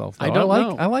fuck himself? Though? I don't like,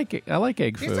 know. I like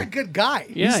Egg Foo. He's a good guy.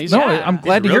 Yeah, he's no, Yeah. I'm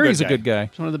glad He's a to real hear good he's a guy. good guy.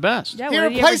 one of the best. Yeah, He what did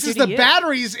ever replaces do to the you?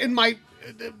 batteries in my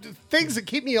things that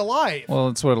keep me alive. Well,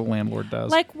 that's what a landlord does.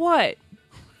 Like what?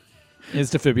 His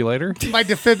defibrillator My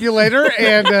defibrillator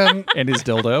and and his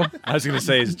dildo. I was going to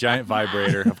say his giant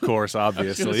vibrator, of course,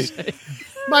 obviously.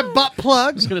 my butt I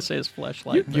plugs. was going to say his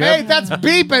flashlight. Hey, that's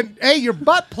beeping. Hey, your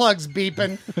butt plug's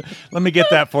beeping. Let me get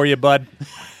that for you, bud.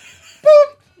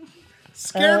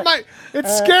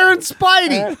 It's scaring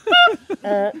Spidey.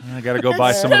 I got to go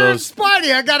buy some of Scaring those.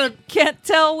 Spidey. I gotta, Can't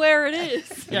tell where it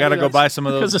is. I got to go buy some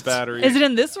of Because those it's- batteries. Is it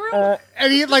in this room?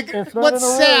 and he like. What's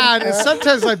sad is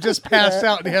sometimes I've just passed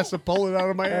out and he has to pull it out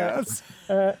of my ass.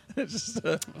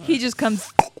 He just comes.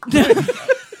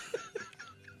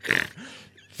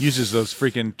 Uses those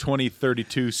freaking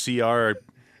 2032 CR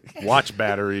watch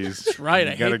batteries. That's right,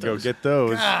 I You got to hate go those. get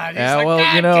those. God, he's Yeah, like, well,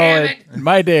 "God you know, damn it." in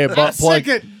my day, a butt plug.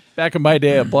 sick it. Back in my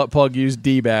day, a butt plug used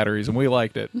D batteries, and we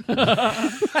liked it.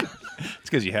 It's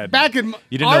because you had Back in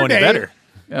you didn't our know any day, better.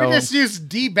 we Oh. just used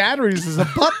D batteries as a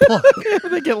butt plug.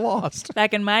 They get lost.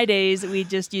 Back in my days, we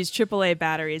just used AAA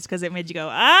batteries because it made you go,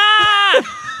 ah!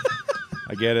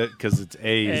 I get it because it's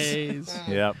A's. A's.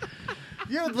 Yep.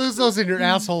 You would lose those in your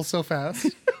asshole so fast.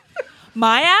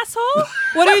 My asshole?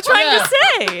 What are you trying to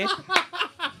say?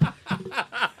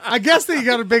 I guess that you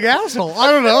got a big asshole.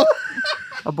 I don't know.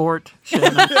 Abort.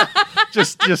 Shannon.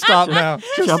 Just stop now.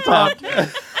 Jump out.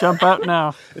 Jump out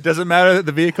now. It doesn't matter that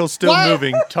the vehicle's still What?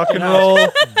 moving. Tuck and roll.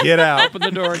 Get out. Open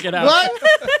the door. Get out. What?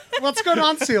 What's going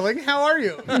on, ceiling? How are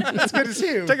you? It's good to see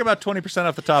you. Take about 20%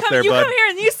 off the top there, You bud. come here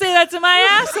and you say that to my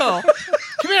asshole.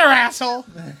 Come here, asshole.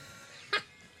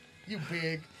 You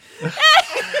big.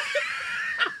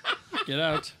 Get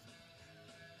out.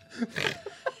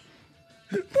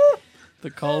 The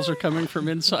calls are coming from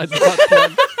inside the butt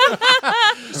plug.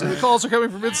 So the calls are coming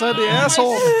from inside the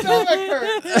asshole.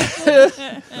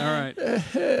 All right.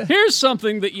 Here's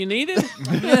something that you needed.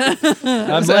 I'm Is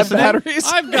that listening. batteries?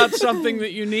 I've got something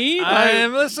that you need. I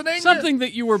am listening. Something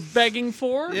that you were begging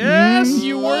for. Yes.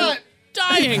 You were What?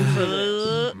 dying for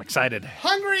this. I'm excited.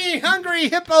 Hungry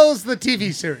Hippos, the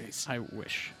TV series. I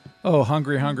wish. Oh,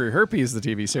 Hungry Herpes, the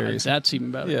TV series. That's even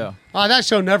better. Yeah. Oh, that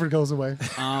show never goes away.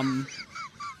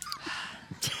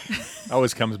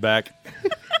 Always comes back.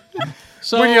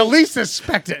 So, When you least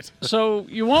suspect it. so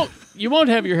you won't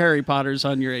have your Harry Potters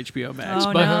on your HBO Max,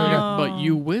 Oh, but no. but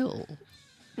you will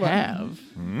have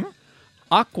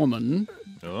Aquaman,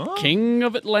 Oh. King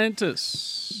of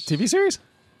Atlantis. TV series?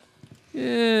 Yeah,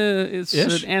 it's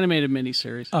Ish? an animated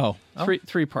miniseries. Oh.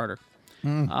 Three-parter.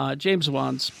 James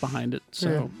Wan's behind it,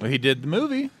 so Well, he did the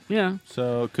movie, yeah.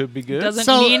 so it could be good. Doesn't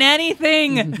So- mean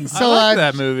anything. So I like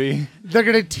that movie. they're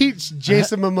going to teach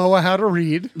Jason Momoa how to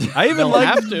read. I even They'll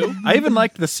liked, have to. I even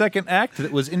liked the second act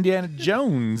that was Indiana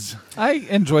Jones. I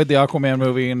enjoyed the Aquaman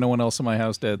movie, and no one else in my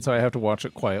house did, so I have to watch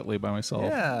it quietly by myself.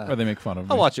 Yeah. Or they make fun of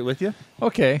me. I'll watch it with you.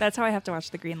 Okay. That's how I have to watch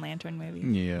the Green Lantern movie.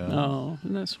 Yeah. Oh,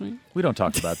 isn't that sweet? We don't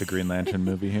talk about the Green Lantern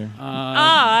movie here.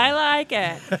 I like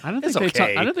it. I don't It's think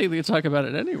okay. I don't think they talk about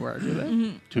it anywhere, do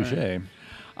they? Touche.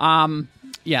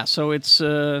 Yeah, so it's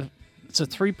a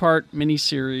 3-part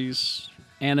miniseries,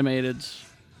 animated.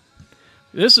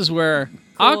 This is where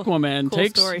Cool- Aquaman cool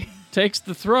story. takes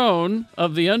the throne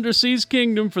of the Underseas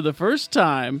Kingdom for the first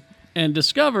time and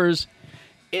discovers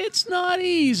it's not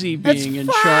easy being in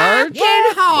charge.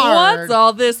 What's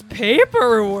all this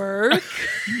paperwork?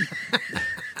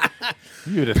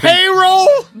 You'd have, Payroll?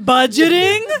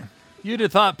 Budgeting? you'd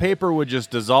have thought paper would just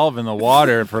dissolve in the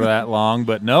water for that long,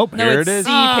 but nope, No, here it's it is.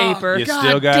 sea paper. You God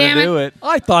still got to damn do it.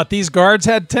 I thought these guards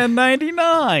had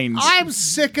 1099s. I'm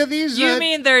sick of these. You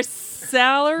mean they're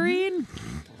salaried?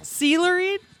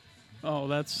 Sealaried? Oh,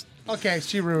 that's Okay,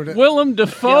 she ruined it. Willem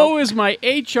Dafoe is my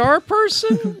HR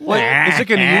person? Wait, is it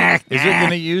going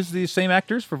to use these same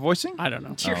actors for voicing? I don't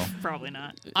know. You're probably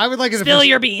not. I would like it Spill if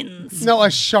your beans. No, a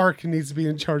shark needs to be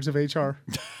in charge of HR.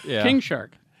 Yeah. King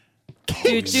Shark. Shark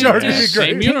would be great.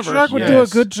 Same King universe. Shark would Yes. do a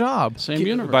good job. Same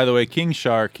universe. By the way, King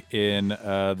Shark in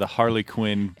the Harley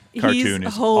Quinn cartoon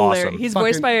He's is hilarious. awesome. He's Fucking-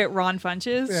 voiced by Ron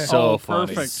Funches. Yeah. So Oh, funny.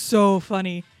 perfect. So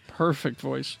funny. Perfect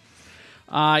voice.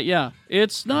 Yeah,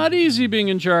 it's not easy being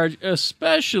in charge,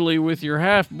 especially with your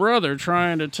half brother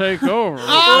trying to take over.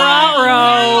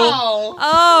 Oh,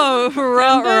 Oh, And then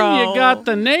ruh-roh. you got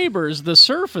the neighbors, the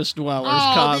surface dwellers,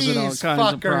 causing all these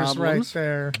kinds of fuckers right problems.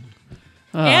 there.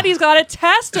 And he's got a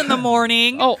test in the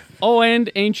morning. Oh, and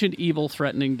ancient evil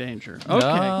threatening danger. Okay,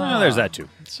 Well, there's that too.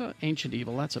 so ancient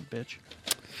evil. That's a bitch.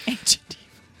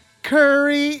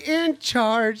 Curry in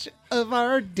charge of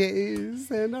our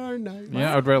days and our nights.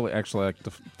 Yeah, I'd really actually like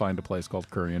to find a place called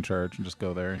Curry in Charge and just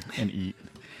go there and eat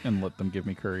and let them give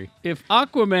me curry. If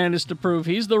Aquaman is to prove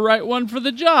he's the right one for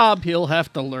the job, he'll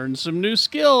have to learn some new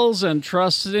skills and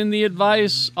trust in the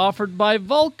advice offered by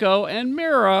Vulko and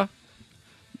Mira.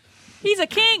 He's a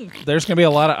king. There's going to be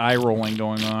a lot of eye rolling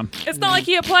going on. It's not like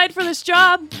he applied for this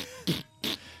job.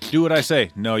 Do what I say.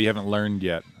 No, you haven't learned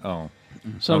yet. Oh.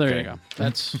 So there Okay. you go.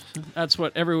 That's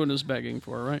what everyone is begging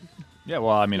for, right? Yeah,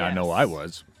 well, I mean, I know Yes. I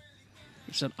was.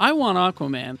 He said, I want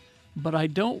Aquaman, but I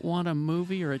don't want a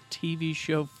movie or a TV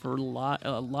show for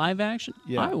live action.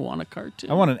 Yeah. I want a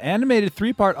cartoon. I want an animated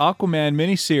 3-part Aquaman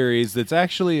miniseries that's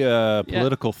actually a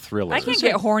political thriller. I can't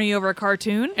get horny over a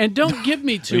cartoon. And don't give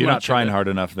me too You're much not trying of it. hard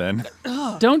enough then.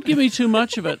 Don't give me too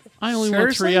much of it. I only want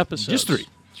 3 Seriously? episodes. Just 3.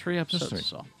 3 episodes. three.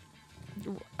 is all.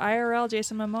 IRL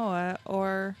Jason Momoa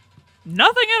or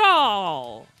nothing at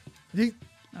all.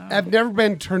 I've never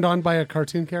been turned on by a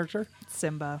cartoon character.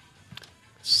 Simba.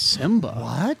 Simba.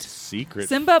 What? Secret.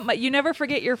 Simba, you never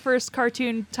forget your first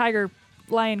cartoon tiger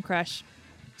lion crush.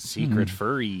 Secret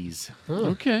furries.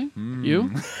 Okay.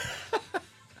 You?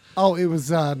 Oh, it was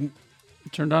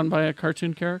Turned on by a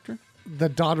cartoon character? the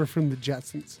daughter from the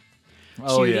Jetsons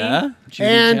Oh, Judy? yeah? Judy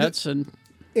And- Getz and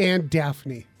and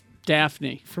Daphne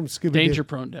Daphne. from Scooby-Doo. Danger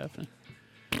prone Daphne.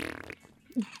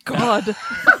 God.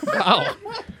 Wow.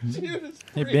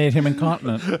 It made him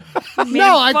incontinent.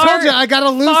 No, I told you I got a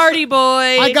loose. Farty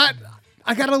boy.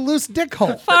 I got a loose dick hole.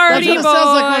 That's Farty what it sounds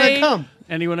like when I boy. come.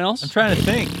 Anyone else? I'm trying to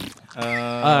think.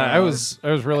 I was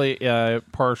really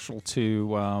partial to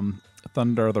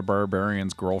Thundar the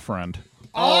Barbarian's girlfriend.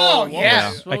 Oh,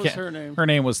 yeah. What was her name? Her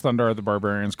name was Thundar the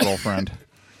Barbarian's girlfriend.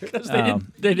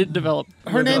 They didn't develop.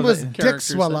 Her name was Dick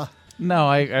characters Swella. No,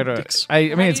 I don't. I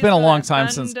mean, it's been a long time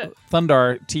since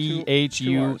Thundar,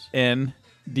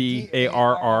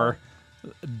 THUNDARR,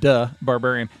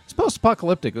 Barbarian. It's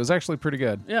post-apocalyptic. It was actually pretty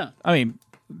good. Yeah. I mean,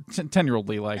 10-year-old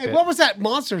liked Hey, it. what was that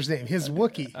monster's name? His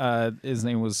Wookiee. His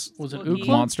name was Was it Wookiee? Ookla?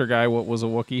 Monster Guy. What was a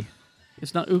Wookiee?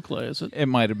 It's not Ookla, is it? It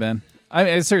might have been. I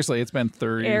mean, seriously, it's been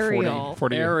 30, Ariel.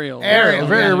 40 years. Ariel. Ariel,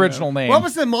 Very yeah. original name. What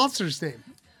was the monster's name?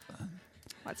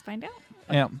 Let's find out.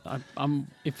 Yeah. I'm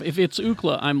if it's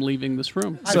Ookla, I'm leaving this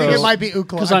room. I think it So- might be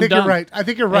Ookla. 'Cause I I'm think done. you're right. I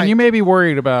think you're right. And you may be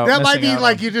worried about that might missing be out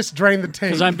like on- you just drained the tank.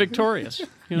 Because I'm victorious.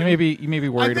 you may be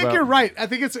worried I think about. you're right. I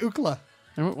think it's Ookla.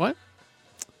 What?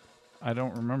 I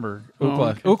don't remember. Oh,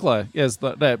 Ookla. okay. Ookla is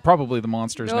that probably the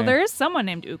monster's Oh, name. there is someone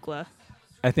named Ookla.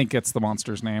 I think it's the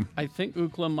monster's name. I think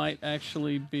Ookla might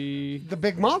actually be, The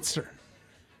big monster.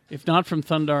 if not from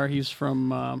Thundar, he's from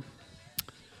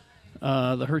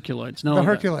the Herculoids. No, The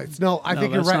that- Herculoids. No, I no,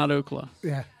 think you're that's right. not Ookla.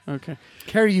 Yeah. Okay.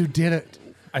 Carrie, you did it.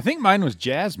 I think mine was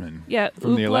Jasmine. Yeah,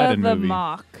 From the Ookla Aladdin the movie.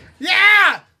 Mock.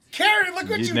 Yeah! Carrie, look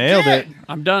what You you nailed did. it.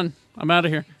 I'm done. I'm out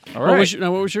of here. All What was, right.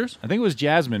 what was yours? I think it was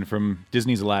Jasmine from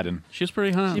Disney's Aladdin. She's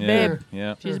pretty hot. She Yeah. babe.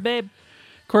 Yeah. She's a babe.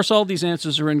 Of course, all these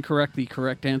answers are incorrect. The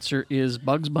correct answer is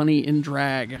Bugs Bunny in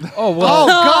drag. Oh well. Oh,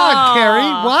 God,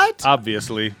 Carrie. What?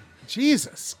 Obviously.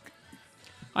 Jesus.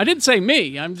 I didn't say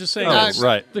me. I'm just saying Oh, that's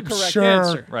right. the correct Sure.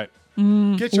 answer. Right.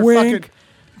 Get your Wink.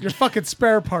 fucking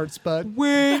spare parts, bud.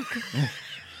 Wink.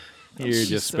 You're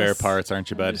just spare parts, aren't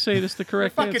you, bud? Say this the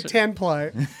correct Fucking answer. 10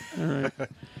 play.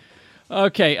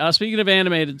 Okay, speaking of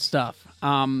animated stuff,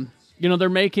 they're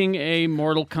making a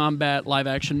Mortal Kombat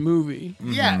live-action movie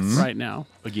Yes. right now,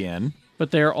 Again.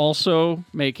 but they're also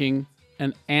making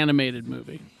an animated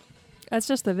movie. That's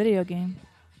just the video game.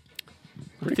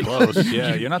 Pretty close.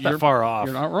 Yeah, you're not that far off.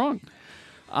 You're not wrong.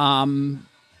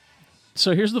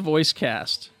 So here's the voice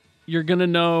cast. You're gonna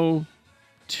know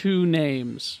two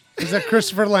names. Is that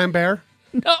Christopher Lambert?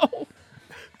 No,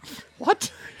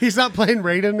 What? He's not playing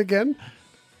Raiden again?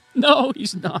 no,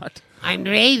 he's not. I'm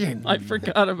Raiden. I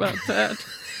forgot about that.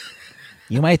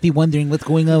 You might be wondering what's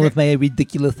going on with my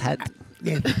ridiculous hat.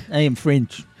 I am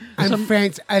French. I'm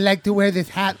French. I like to wear this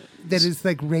hat that is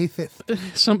like racist.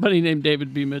 Somebody named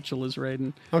David B. Mitchell is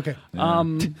Raiden. Okay.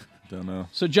 Don't know.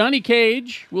 So Johnny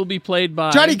Cage will be played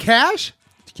by Johnny Cash?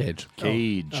 Cage.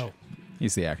 Cage. Oh.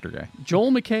 He's the actor guy.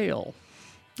 Joel McHale.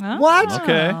 What?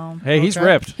 Okay. Hey, he's Okay.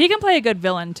 ripped. He can play a good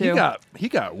villain too. He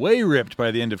got way ripped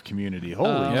by the end of Community. Holy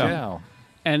Yeah. cow.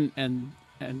 And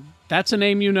that's a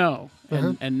name you know.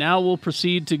 And now we'll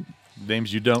proceed to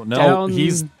Names you don't know. Down-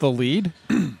 He's the lead.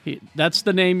 that's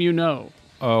the name you know.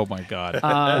 Oh my God.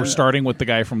 We're starting with the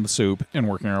guy from the soup and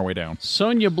working our way down.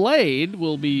 Sonya Blade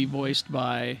will be voiced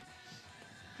by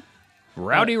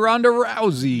Rowdy Ronda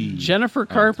Rousey. Jennifer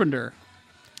Carpenter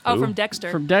from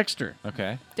Dexter. from Dexter.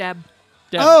 Okay. Deb.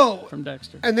 Deb Oh. from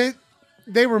Dexter. And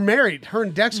they were married. Her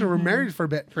and Dexter were married for a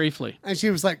bit. Briefly. And she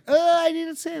was like, I need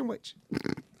a sandwich.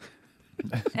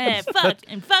 Fuck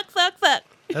and fuck.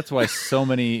 That's why so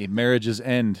many marriages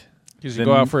end. Because you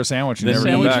go out for a sandwich and The never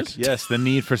come back. sandwiches? Yes, the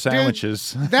need for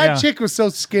sandwiches. That Yeah. chick was so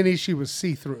skinny she was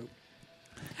see-through.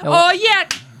 Oh yeah,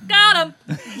 got him.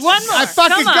 One more. I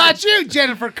fucking Come on. got you,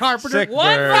 Jennifer Carpenter. Sick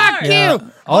One bird. more. Fuck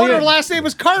you. Oh, Her yeah. last name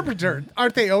was Carpenter.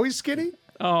 Aren't they always skinny?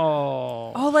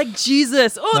 Oh. Oh, like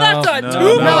Jesus. Oh, that's a No, two.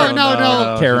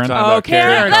 No. Karen. She's talking Oh, about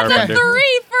Karen, that's a Carpenter.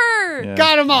 threefer. Yeah.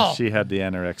 Got 'em all. She had the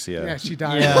anorexia. Yeah, she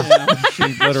died. Yeah. She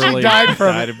literally died from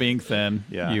died of being thin.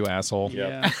 Yeah. You asshole.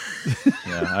 Yeah.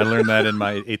 Yeah, I learned that in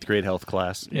my 8th grade health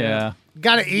class. Yeah.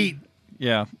 Gotta eat.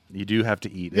 Yeah. You do have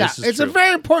to eat. Yeah, This is it's a true.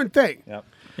 very important thing. Yep.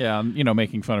 Yeah.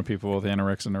 Making fun of people with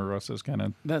anorexia nervosa kind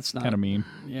of That's not mean.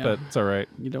 Yeah. But it's all right.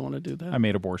 You don't want to do that. I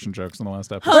made abortion jokes in the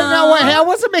last episode. But no, wait, I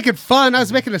wasn't making fun. I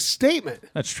was making a statement.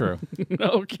 That's true.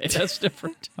 Okay, that's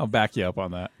different. I'll back you up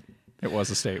on that. It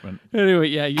was a statement. Anyway,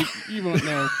 yeah, you won't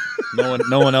know.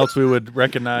 No one else we would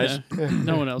recognize.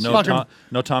 No one else.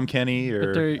 No Tom Kenny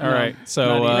or There- All right, not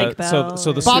so even.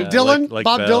 so the Bob Yeah, Dylan. like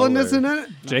Bob Bell Dylan or- isn't in it.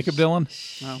 Jacob Dylan,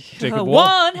 No. Jacob Wolf.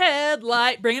 One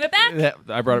headlight, bringing it back. Yeah,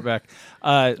 I brought it back.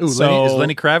 Ooh, is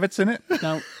Lenny Kravitz in it?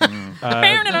 No.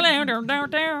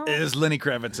 Is Lenny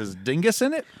Kravitz's dingus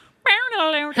in it?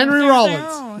 Henry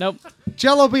Rollins. Nope.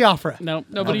 Jello Biafra. Nope.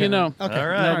 Nobody you know. Okay. All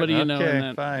right. Nobody you know in Okay,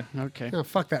 that. fine. Okay. Oh,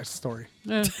 fuck that story.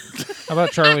 Eh, How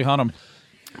about Charlie Hunnam?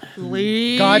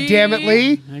 Lee. God damn it,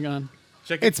 Lee. Hang on.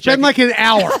 It's been like an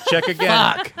hour. Check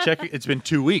again. Check. It's been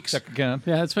 2 weeks. Check again.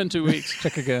 Yeah, it's been 2 weeks.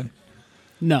 Check again.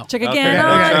 No. Check Okay, again no,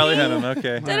 on Charlie me. Hunnam.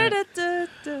 Okay.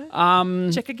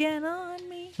 Da-da-da-da-da. Check again on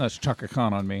me. That's Chaka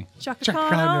Khan on me. Chaka Chaka Khan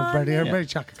Khan, on everybody. me. Everybody,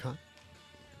 Chaka Khan.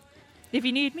 If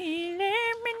you need me, let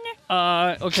me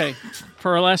know. Okay.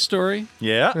 For our last story,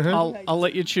 Yeah. I'll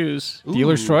let you choose.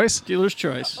 Dealer's choice. Dealer's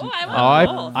choice. Oh, I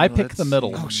Oh, want both. I pick the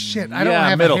middle. Oh shit! I don't Yeah,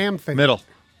 have middle. a ham thing. Middle.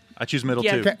 I choose middle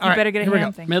Yeah, too. you Okay, all right, better get a here we ham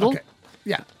go. thing. Middle? Okay.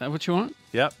 Yeah. Is that what you want?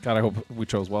 Yep. God, I hope we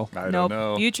chose well. I Nope, don't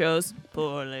know. you chose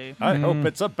poorly. I hope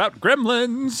it's about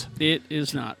gremlins. It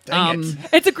is not. Dang it.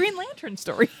 It's a Green Lantern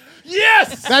story.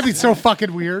 Yes. That'd be so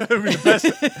fucking weird.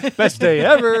 Best day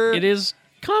ever. It is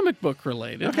comic book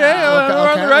related. Okay, we're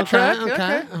on the right track. Okay.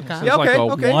 Okay. There's Yeah, like a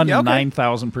okay, 1 yeah, in okay.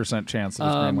 9,000% chance that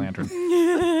it's Green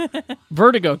Lantern.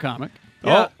 Vertigo comic.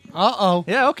 Yeah. Uh-oh.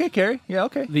 Yeah. Okay, Carrie. Yeah.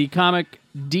 Okay. The comic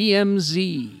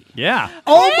DMZ. Yeah.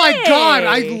 Oh my god,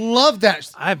 I Hey! love that.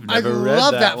 I've never I read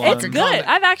love that that one. It's fucking good. comic.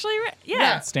 I've actually read.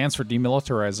 Yeah. Stands for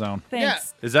Demilitarized Zone.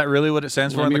 Thanks. Is that really what it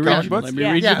stands for Let in me the read comic you- books? let me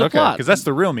Yeah. read Yeah. you the Okay, plot. because that's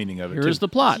the real meaning of it. Here's too. the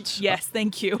plot. Yes,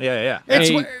 thank you. Yeah. It's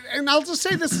Hey. and I'll just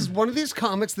say this is one of these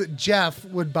comics that Jeff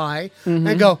would buy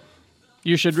and go,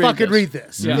 You should read fucking this. read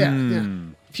this. Yeah. Yeah.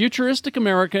 Futuristic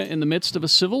America in the midst of a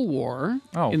civil war.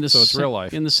 Oh, in the so it's real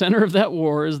life. In the center of that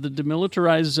war is the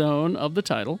demilitarized zone of the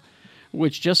title,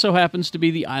 which just so happens to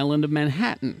be the island of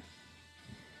Manhattan.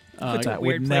 It's a That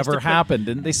weird would place never to put- happen.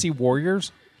 Didn't they see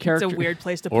Warriors? It's Character, a weird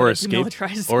place to put Or a escape.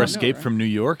 demilitarized Or zone. escape from New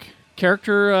York.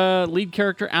 lead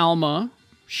character Alma.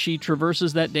 She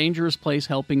traverses that dangerous place,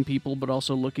 helping people, but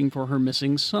also looking for her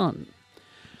missing son.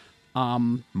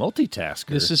 Multitasker.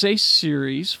 This is a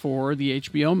series for the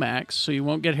HBO Max, so you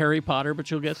won't get Harry Potter, but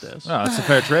you'll get this. Oh, it's a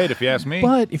fair trade if you ask me.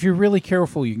 But if you're really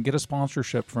careful, you can get a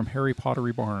sponsorship from Harry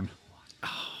Pottery Barn.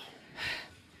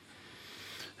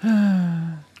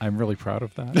 I'm really proud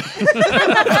of that.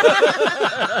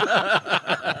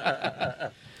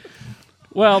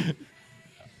 Well,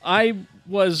 I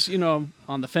was,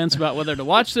 on the fence about whether to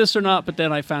watch this or not, but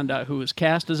then I found out who was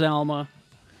cast as Alma.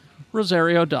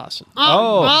 Rosario Dawson. We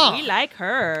like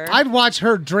her. I'd watch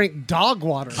her drink dog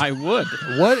water. I would.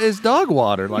 What is dog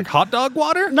water? Like hot dog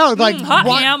water? No, like hot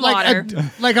ham like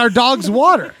water. like our dog's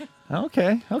water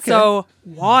Okay. So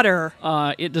water.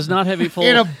 It does not have a full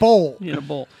in a bowl. in a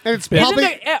bowl. And it's Isn't probably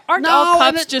there- aren't all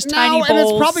and cups just no, tiny and it's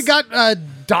bowls? probably got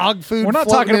dog food. We're not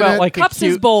floating talking in about it. like Cups a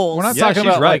cute is bowls. We're not Yeah, talking she's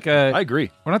about right. like a. I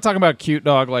agree. We're not talking about cute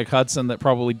dog like Hudson that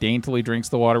probably daintily drinks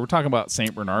the water. We're talking about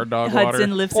Saint Bernard dog water.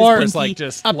 Hudson lifts Or his It's pinky. like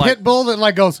just a like, pit bull that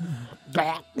like goes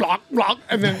block, block, block,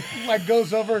 and then like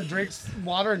goes over and drinks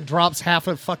water and drops half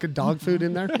of fucking dog food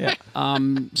in there. Yeah.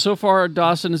 So far,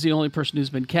 Dawson is the only person who's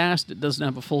been cast. It doesn't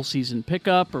have a full season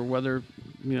pickup, or whether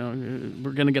we're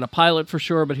going to get a pilot for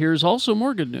sure. But here's also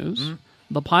more good news: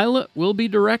 the pilot will be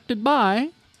directed by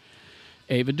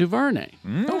Ava DuVernay.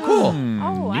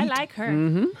 Oh, I like her.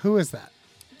 Who is that?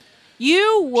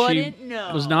 You She wouldn't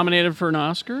know. was nominated for an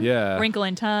Oscar. Yeah. Wrinkle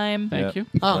in Time. Thank you.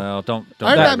 Oh, Well, don't I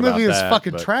heard brag that movie about was that,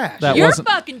 fucking but trash. That You're wasn't-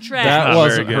 fucking trash. that Not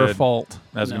wasn't very her good. fault.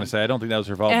 I was going to say, I don't think that was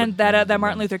her fault. And but- that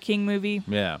Martin Luther King movie.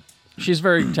 Yeah. She's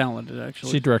very talented,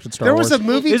 actually. She directed Star there Wars was a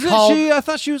movie Isn't called she? I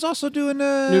thought she was also doing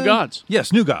New Gods.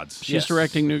 Yes, New Gods. She's Yes.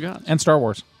 directing New Gods. and Star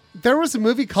Wars. there was a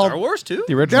movie called Star Wars too.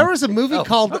 The original. there was a movie Oh,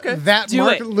 called okay. That Do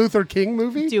Martin it. Luther King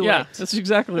movie. Do Yeah, it. that's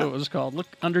exactly what it was called. Look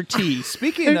under T.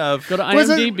 Speaking of Go to Was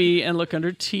it- IMDb and look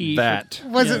under T. that,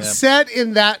 Was it set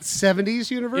in that 70s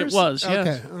universe? It was,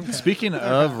 yes. Okay. speaking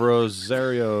of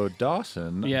Rosario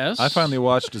Dawson, Yes. I finally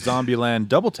watched Zombieland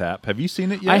Double Tap. Have you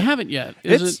seen it yet? I haven't yet.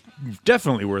 Is It's it?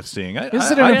 definitely worth seeing. Is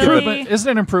it I an give it- improvement? Is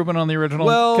it an improvement on the original?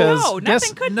 Well, 'Cause No, guess,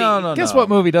 nothing could No, be. guess what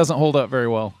movie doesn't hold up very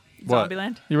well? What?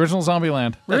 Zombieland. The original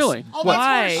Zombieland. Really? Oh,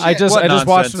 Why? that's I just What watched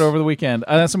nonsense. it over the weekend.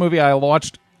 That's a movie I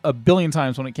watched a billion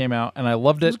times when it came out, and I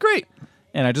loved It it. was great.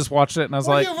 And I just watched it, and I was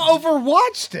Well, like, you've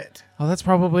overwatched it. "Oh, that's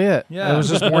probably it." Yeah. It was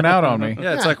just worn out on me.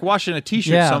 Yeah, it's like washing a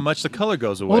T-shirt Yeah. so much the color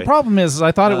goes away. Well, the problem is,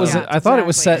 I thought it was. Yeah, I thought it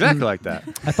was set. exactly In, like that.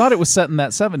 I thought it was set in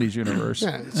that '70s universe.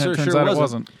 Yeah, and sure- it turns sure out it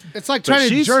wasn't. wasn't. It's like But trying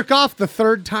to she's- jerk off the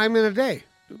third time in a day.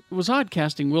 was odd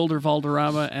casting Wilder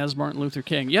Valderrama as Martin Luther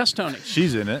King. Yes, Tony.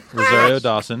 She's in it, Rosario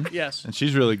Dawson. Yes. And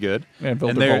she's really good. And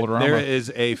Wilder there, Valderrama. there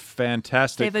is a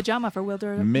fantastic David Jama for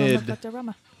Wilder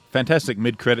Valderrama.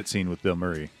 mid-credit scene with Bill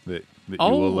Murray that you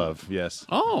will love. Yes.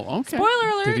 Oh, okay. Spoiler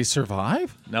alert. Did he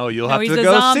survive? No, you'll No, have he's to a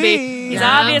go zombie. see. He's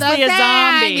obviously a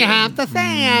zombie. You have to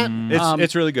say it.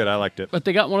 It's really good. I liked it. But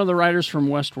they got one of the writers from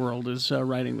Westworld is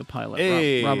writing the pilot,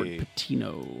 Hey. Robert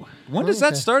Patino. When does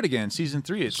that start again? Season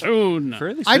 3 is Soon.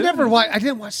 fairly I soon. never watched. I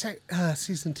didn't watch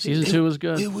season 2. Season 2 was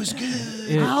good. It was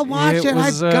good. I'll watch it.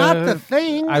 was, I got the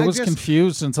thing. I was just,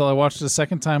 confused until I watched it the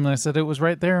second time, and I said it was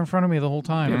right there in front of me the whole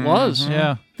time. It was.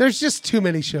 Yeah. There's just too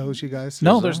many shows, you guys.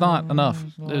 No, there's not enough.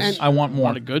 There's I want a more.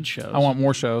 lot of good shows. I want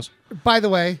more shows. By the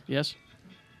way, Yes.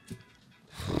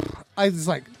 I was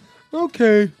like,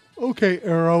 okay,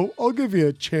 Arrow, I'll give you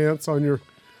a chance on your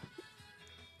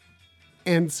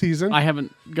end season. I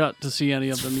haven't got to see any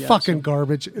of them yet. Fucking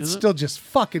garbage. It's Is it? still just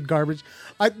fucking garbage.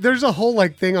 There's a whole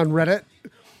thing on Reddit,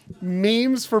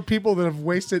 memes for people that have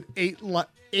wasted 8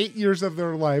 years of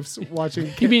their lives watching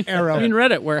You mean Arrow.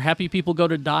 Reddit, where happy people go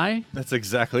to die? That's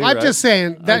exactly I'm right. just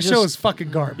saying that show just- is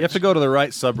fucking garbage. You have to go to the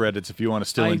right subreddits if you want to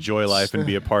still I- enjoy life and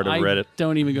be a part of I Reddit.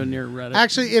 don't even go near Reddit.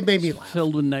 Actually, it made me laugh.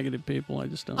 Filled with negative people. I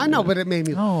just don't. I know, do but it made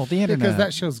me laugh. Oh, the internet. Because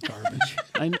that show's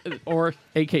garbage. or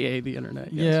AKA the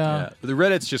internet. Yes. Yeah. The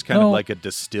Reddit's just kind of No. like a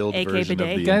distilled AK version of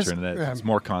bidet. the Guys- internet. Yeah. It's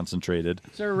more concentrated.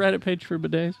 Is there a Reddit page for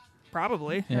bidets?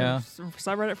 Probably. Yeah.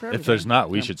 Subreddit for everything. If there's not,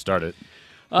 we should start it.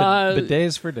 But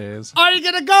days for days. Are you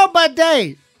gonna go,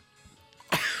 buddy?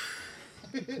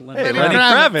 Hey, Lenny Lenny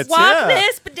Kravitz. Kravitz. Walk yeah.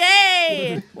 this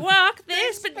bidet. Walk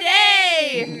this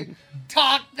bidet.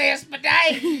 Talk this,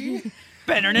 buddy.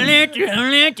 I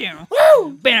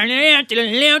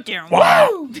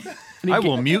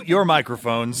will mute your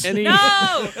microphones. Any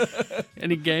No.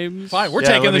 any games? Fine, we're Yeah,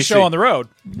 taking let the me show see. on the road.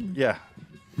 Yeah.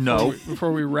 No.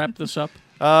 Before we wrap this up.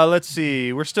 Let's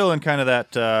see. We're still in kind of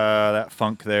that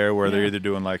funk there where they're either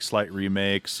doing like slight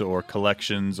remakes or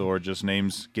collections or just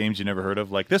games you never heard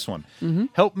of, like this one.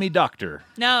 Help Me Doctor.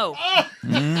 No.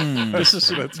 This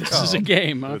is a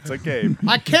game. Huh? It's a game.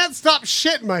 I can't stop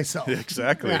shitting myself.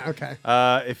 Exactly. Yeah, okay.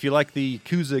 If you like the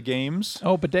Yakuza games,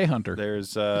 Oh, Bidet Hunter.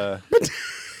 there's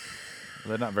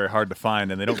they're not very hard to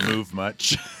find and they don't move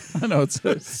much. I know it's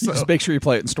just make sure you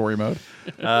play it in story mode.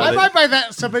 I might buy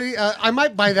that I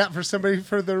might buy that for somebody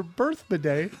for their birth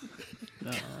bidet.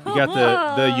 You got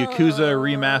the Yakuza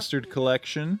remastered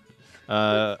collection.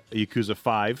 Yakuza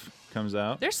 5 comes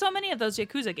out. There's so many of those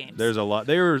Yakuza games. There's a lot.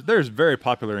 They're very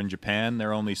popular in Japan.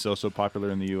 They're only so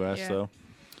popular in the U.S. Yeah. though.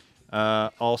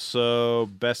 Also,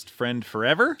 Best Friend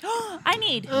Forever, I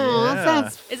need. Oh,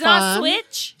 that's Is it on fun.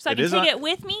 Switch? So I It can is take on- it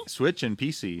with me? Switch and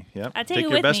PC. Yep. I take it your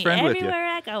with best me friend with you. everywhere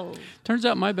I go. Turns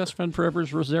out my best friend forever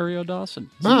is Rosario Dawson.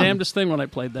 It's Mom. the damnedest thing when I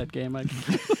played that game. I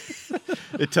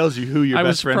It tells you who your I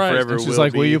was best friend surprised. forever She's will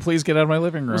like, be. will you please get out of my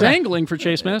living room? was angling for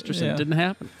Chase Masterson. Yeah. It didn't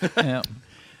happen. Yeah.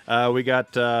 We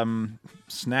got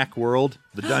Snack World,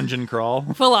 the dungeon crawl.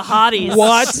 Full of hotties.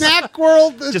 Snack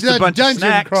World, Just the a bunch of dungeon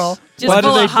snacks. crawl. Just What do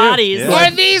full they of do? hotties. Yeah.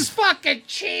 What are these fucking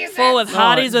cheeses? Full of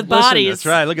hotties with listen, bodies. That's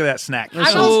right. Look at that snack.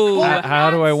 Ooh.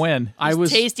 How do I win? I was.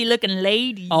 Tasty looking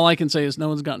ladies. All I can say is no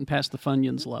one's gotten past the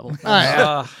Funyuns level.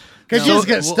 Because you just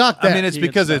get stuck there. I mean, it's You get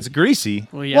because stuck. it's greasy.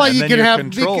 Well, yeah. well, and you then can your have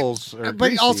controls are but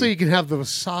greasy. also you can have the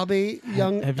wasabi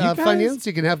young Have you guys- Funyuns.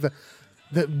 You can have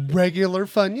the regular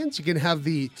Funyuns. You can have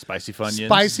the Spicy Funyuns.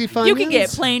 spicy Funyuns. You can get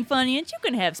plain Funyuns. You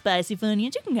can have spicy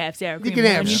Funyuns. You can have sour cream can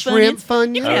have onion shrimp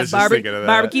Funyuns. You Funyuns. can I have was just thinking of that.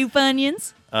 barbecue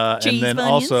Funyuns. Cheese And then Funyuns.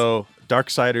 also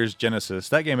Darksiders Genesis.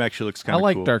 That game actually looks kind I of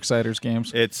like cool. Darksiders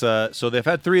games. It's so they've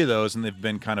had 3 of those and they've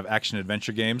been kind of action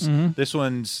adventure games. This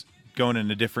one's going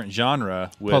in a different genre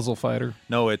with Puzzle fighter.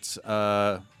 No, it's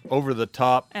over the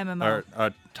top MMO.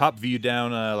 or top view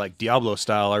down like Diablo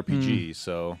style RPG.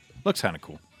 So looks kind of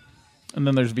cool. And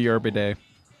then there's VR Bidet.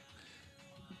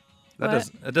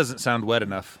 That doesn't sound wet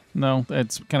enough. No,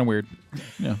 it's kind of weird.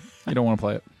 Yeah, you don't want to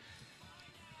play it.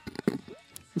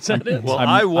 Is that it? Well,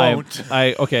 I won't.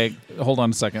 Okay, hold on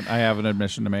a second. I have an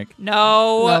admission to make. No.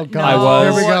 Oh, God. I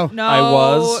was. Here we go.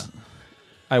 No.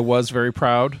 I was very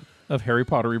proud of Harry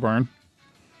Pottery Barn.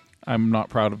 I'm not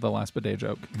proud of the last bidet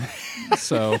joke.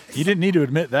 So You didn't need to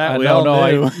admit that. We no, all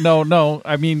no, knew. no.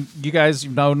 I mean, you guys,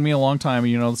 you've known me a long time.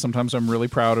 You know, sometimes I'm really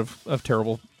proud of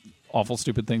terrible, awful,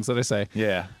 stupid things that I say.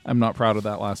 Yeah. I'm not proud of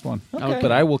that last one.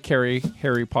 But I will carry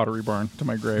Harry Pottery Barn to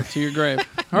my grave. To your grave.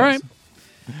 All right.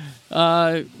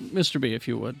 Mr. B, if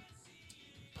you would,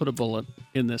 put a bullet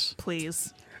in this.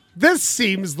 Please. This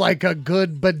seems like a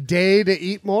good bidet to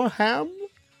eat more ham.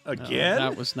 Again?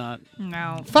 That was not.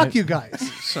 No. Fuck you guys.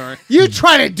 Sorry. You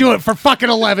try to do it for fucking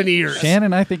 11 years.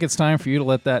 Shannon, I think it's time for you to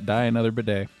let that die another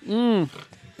bidet. Boo!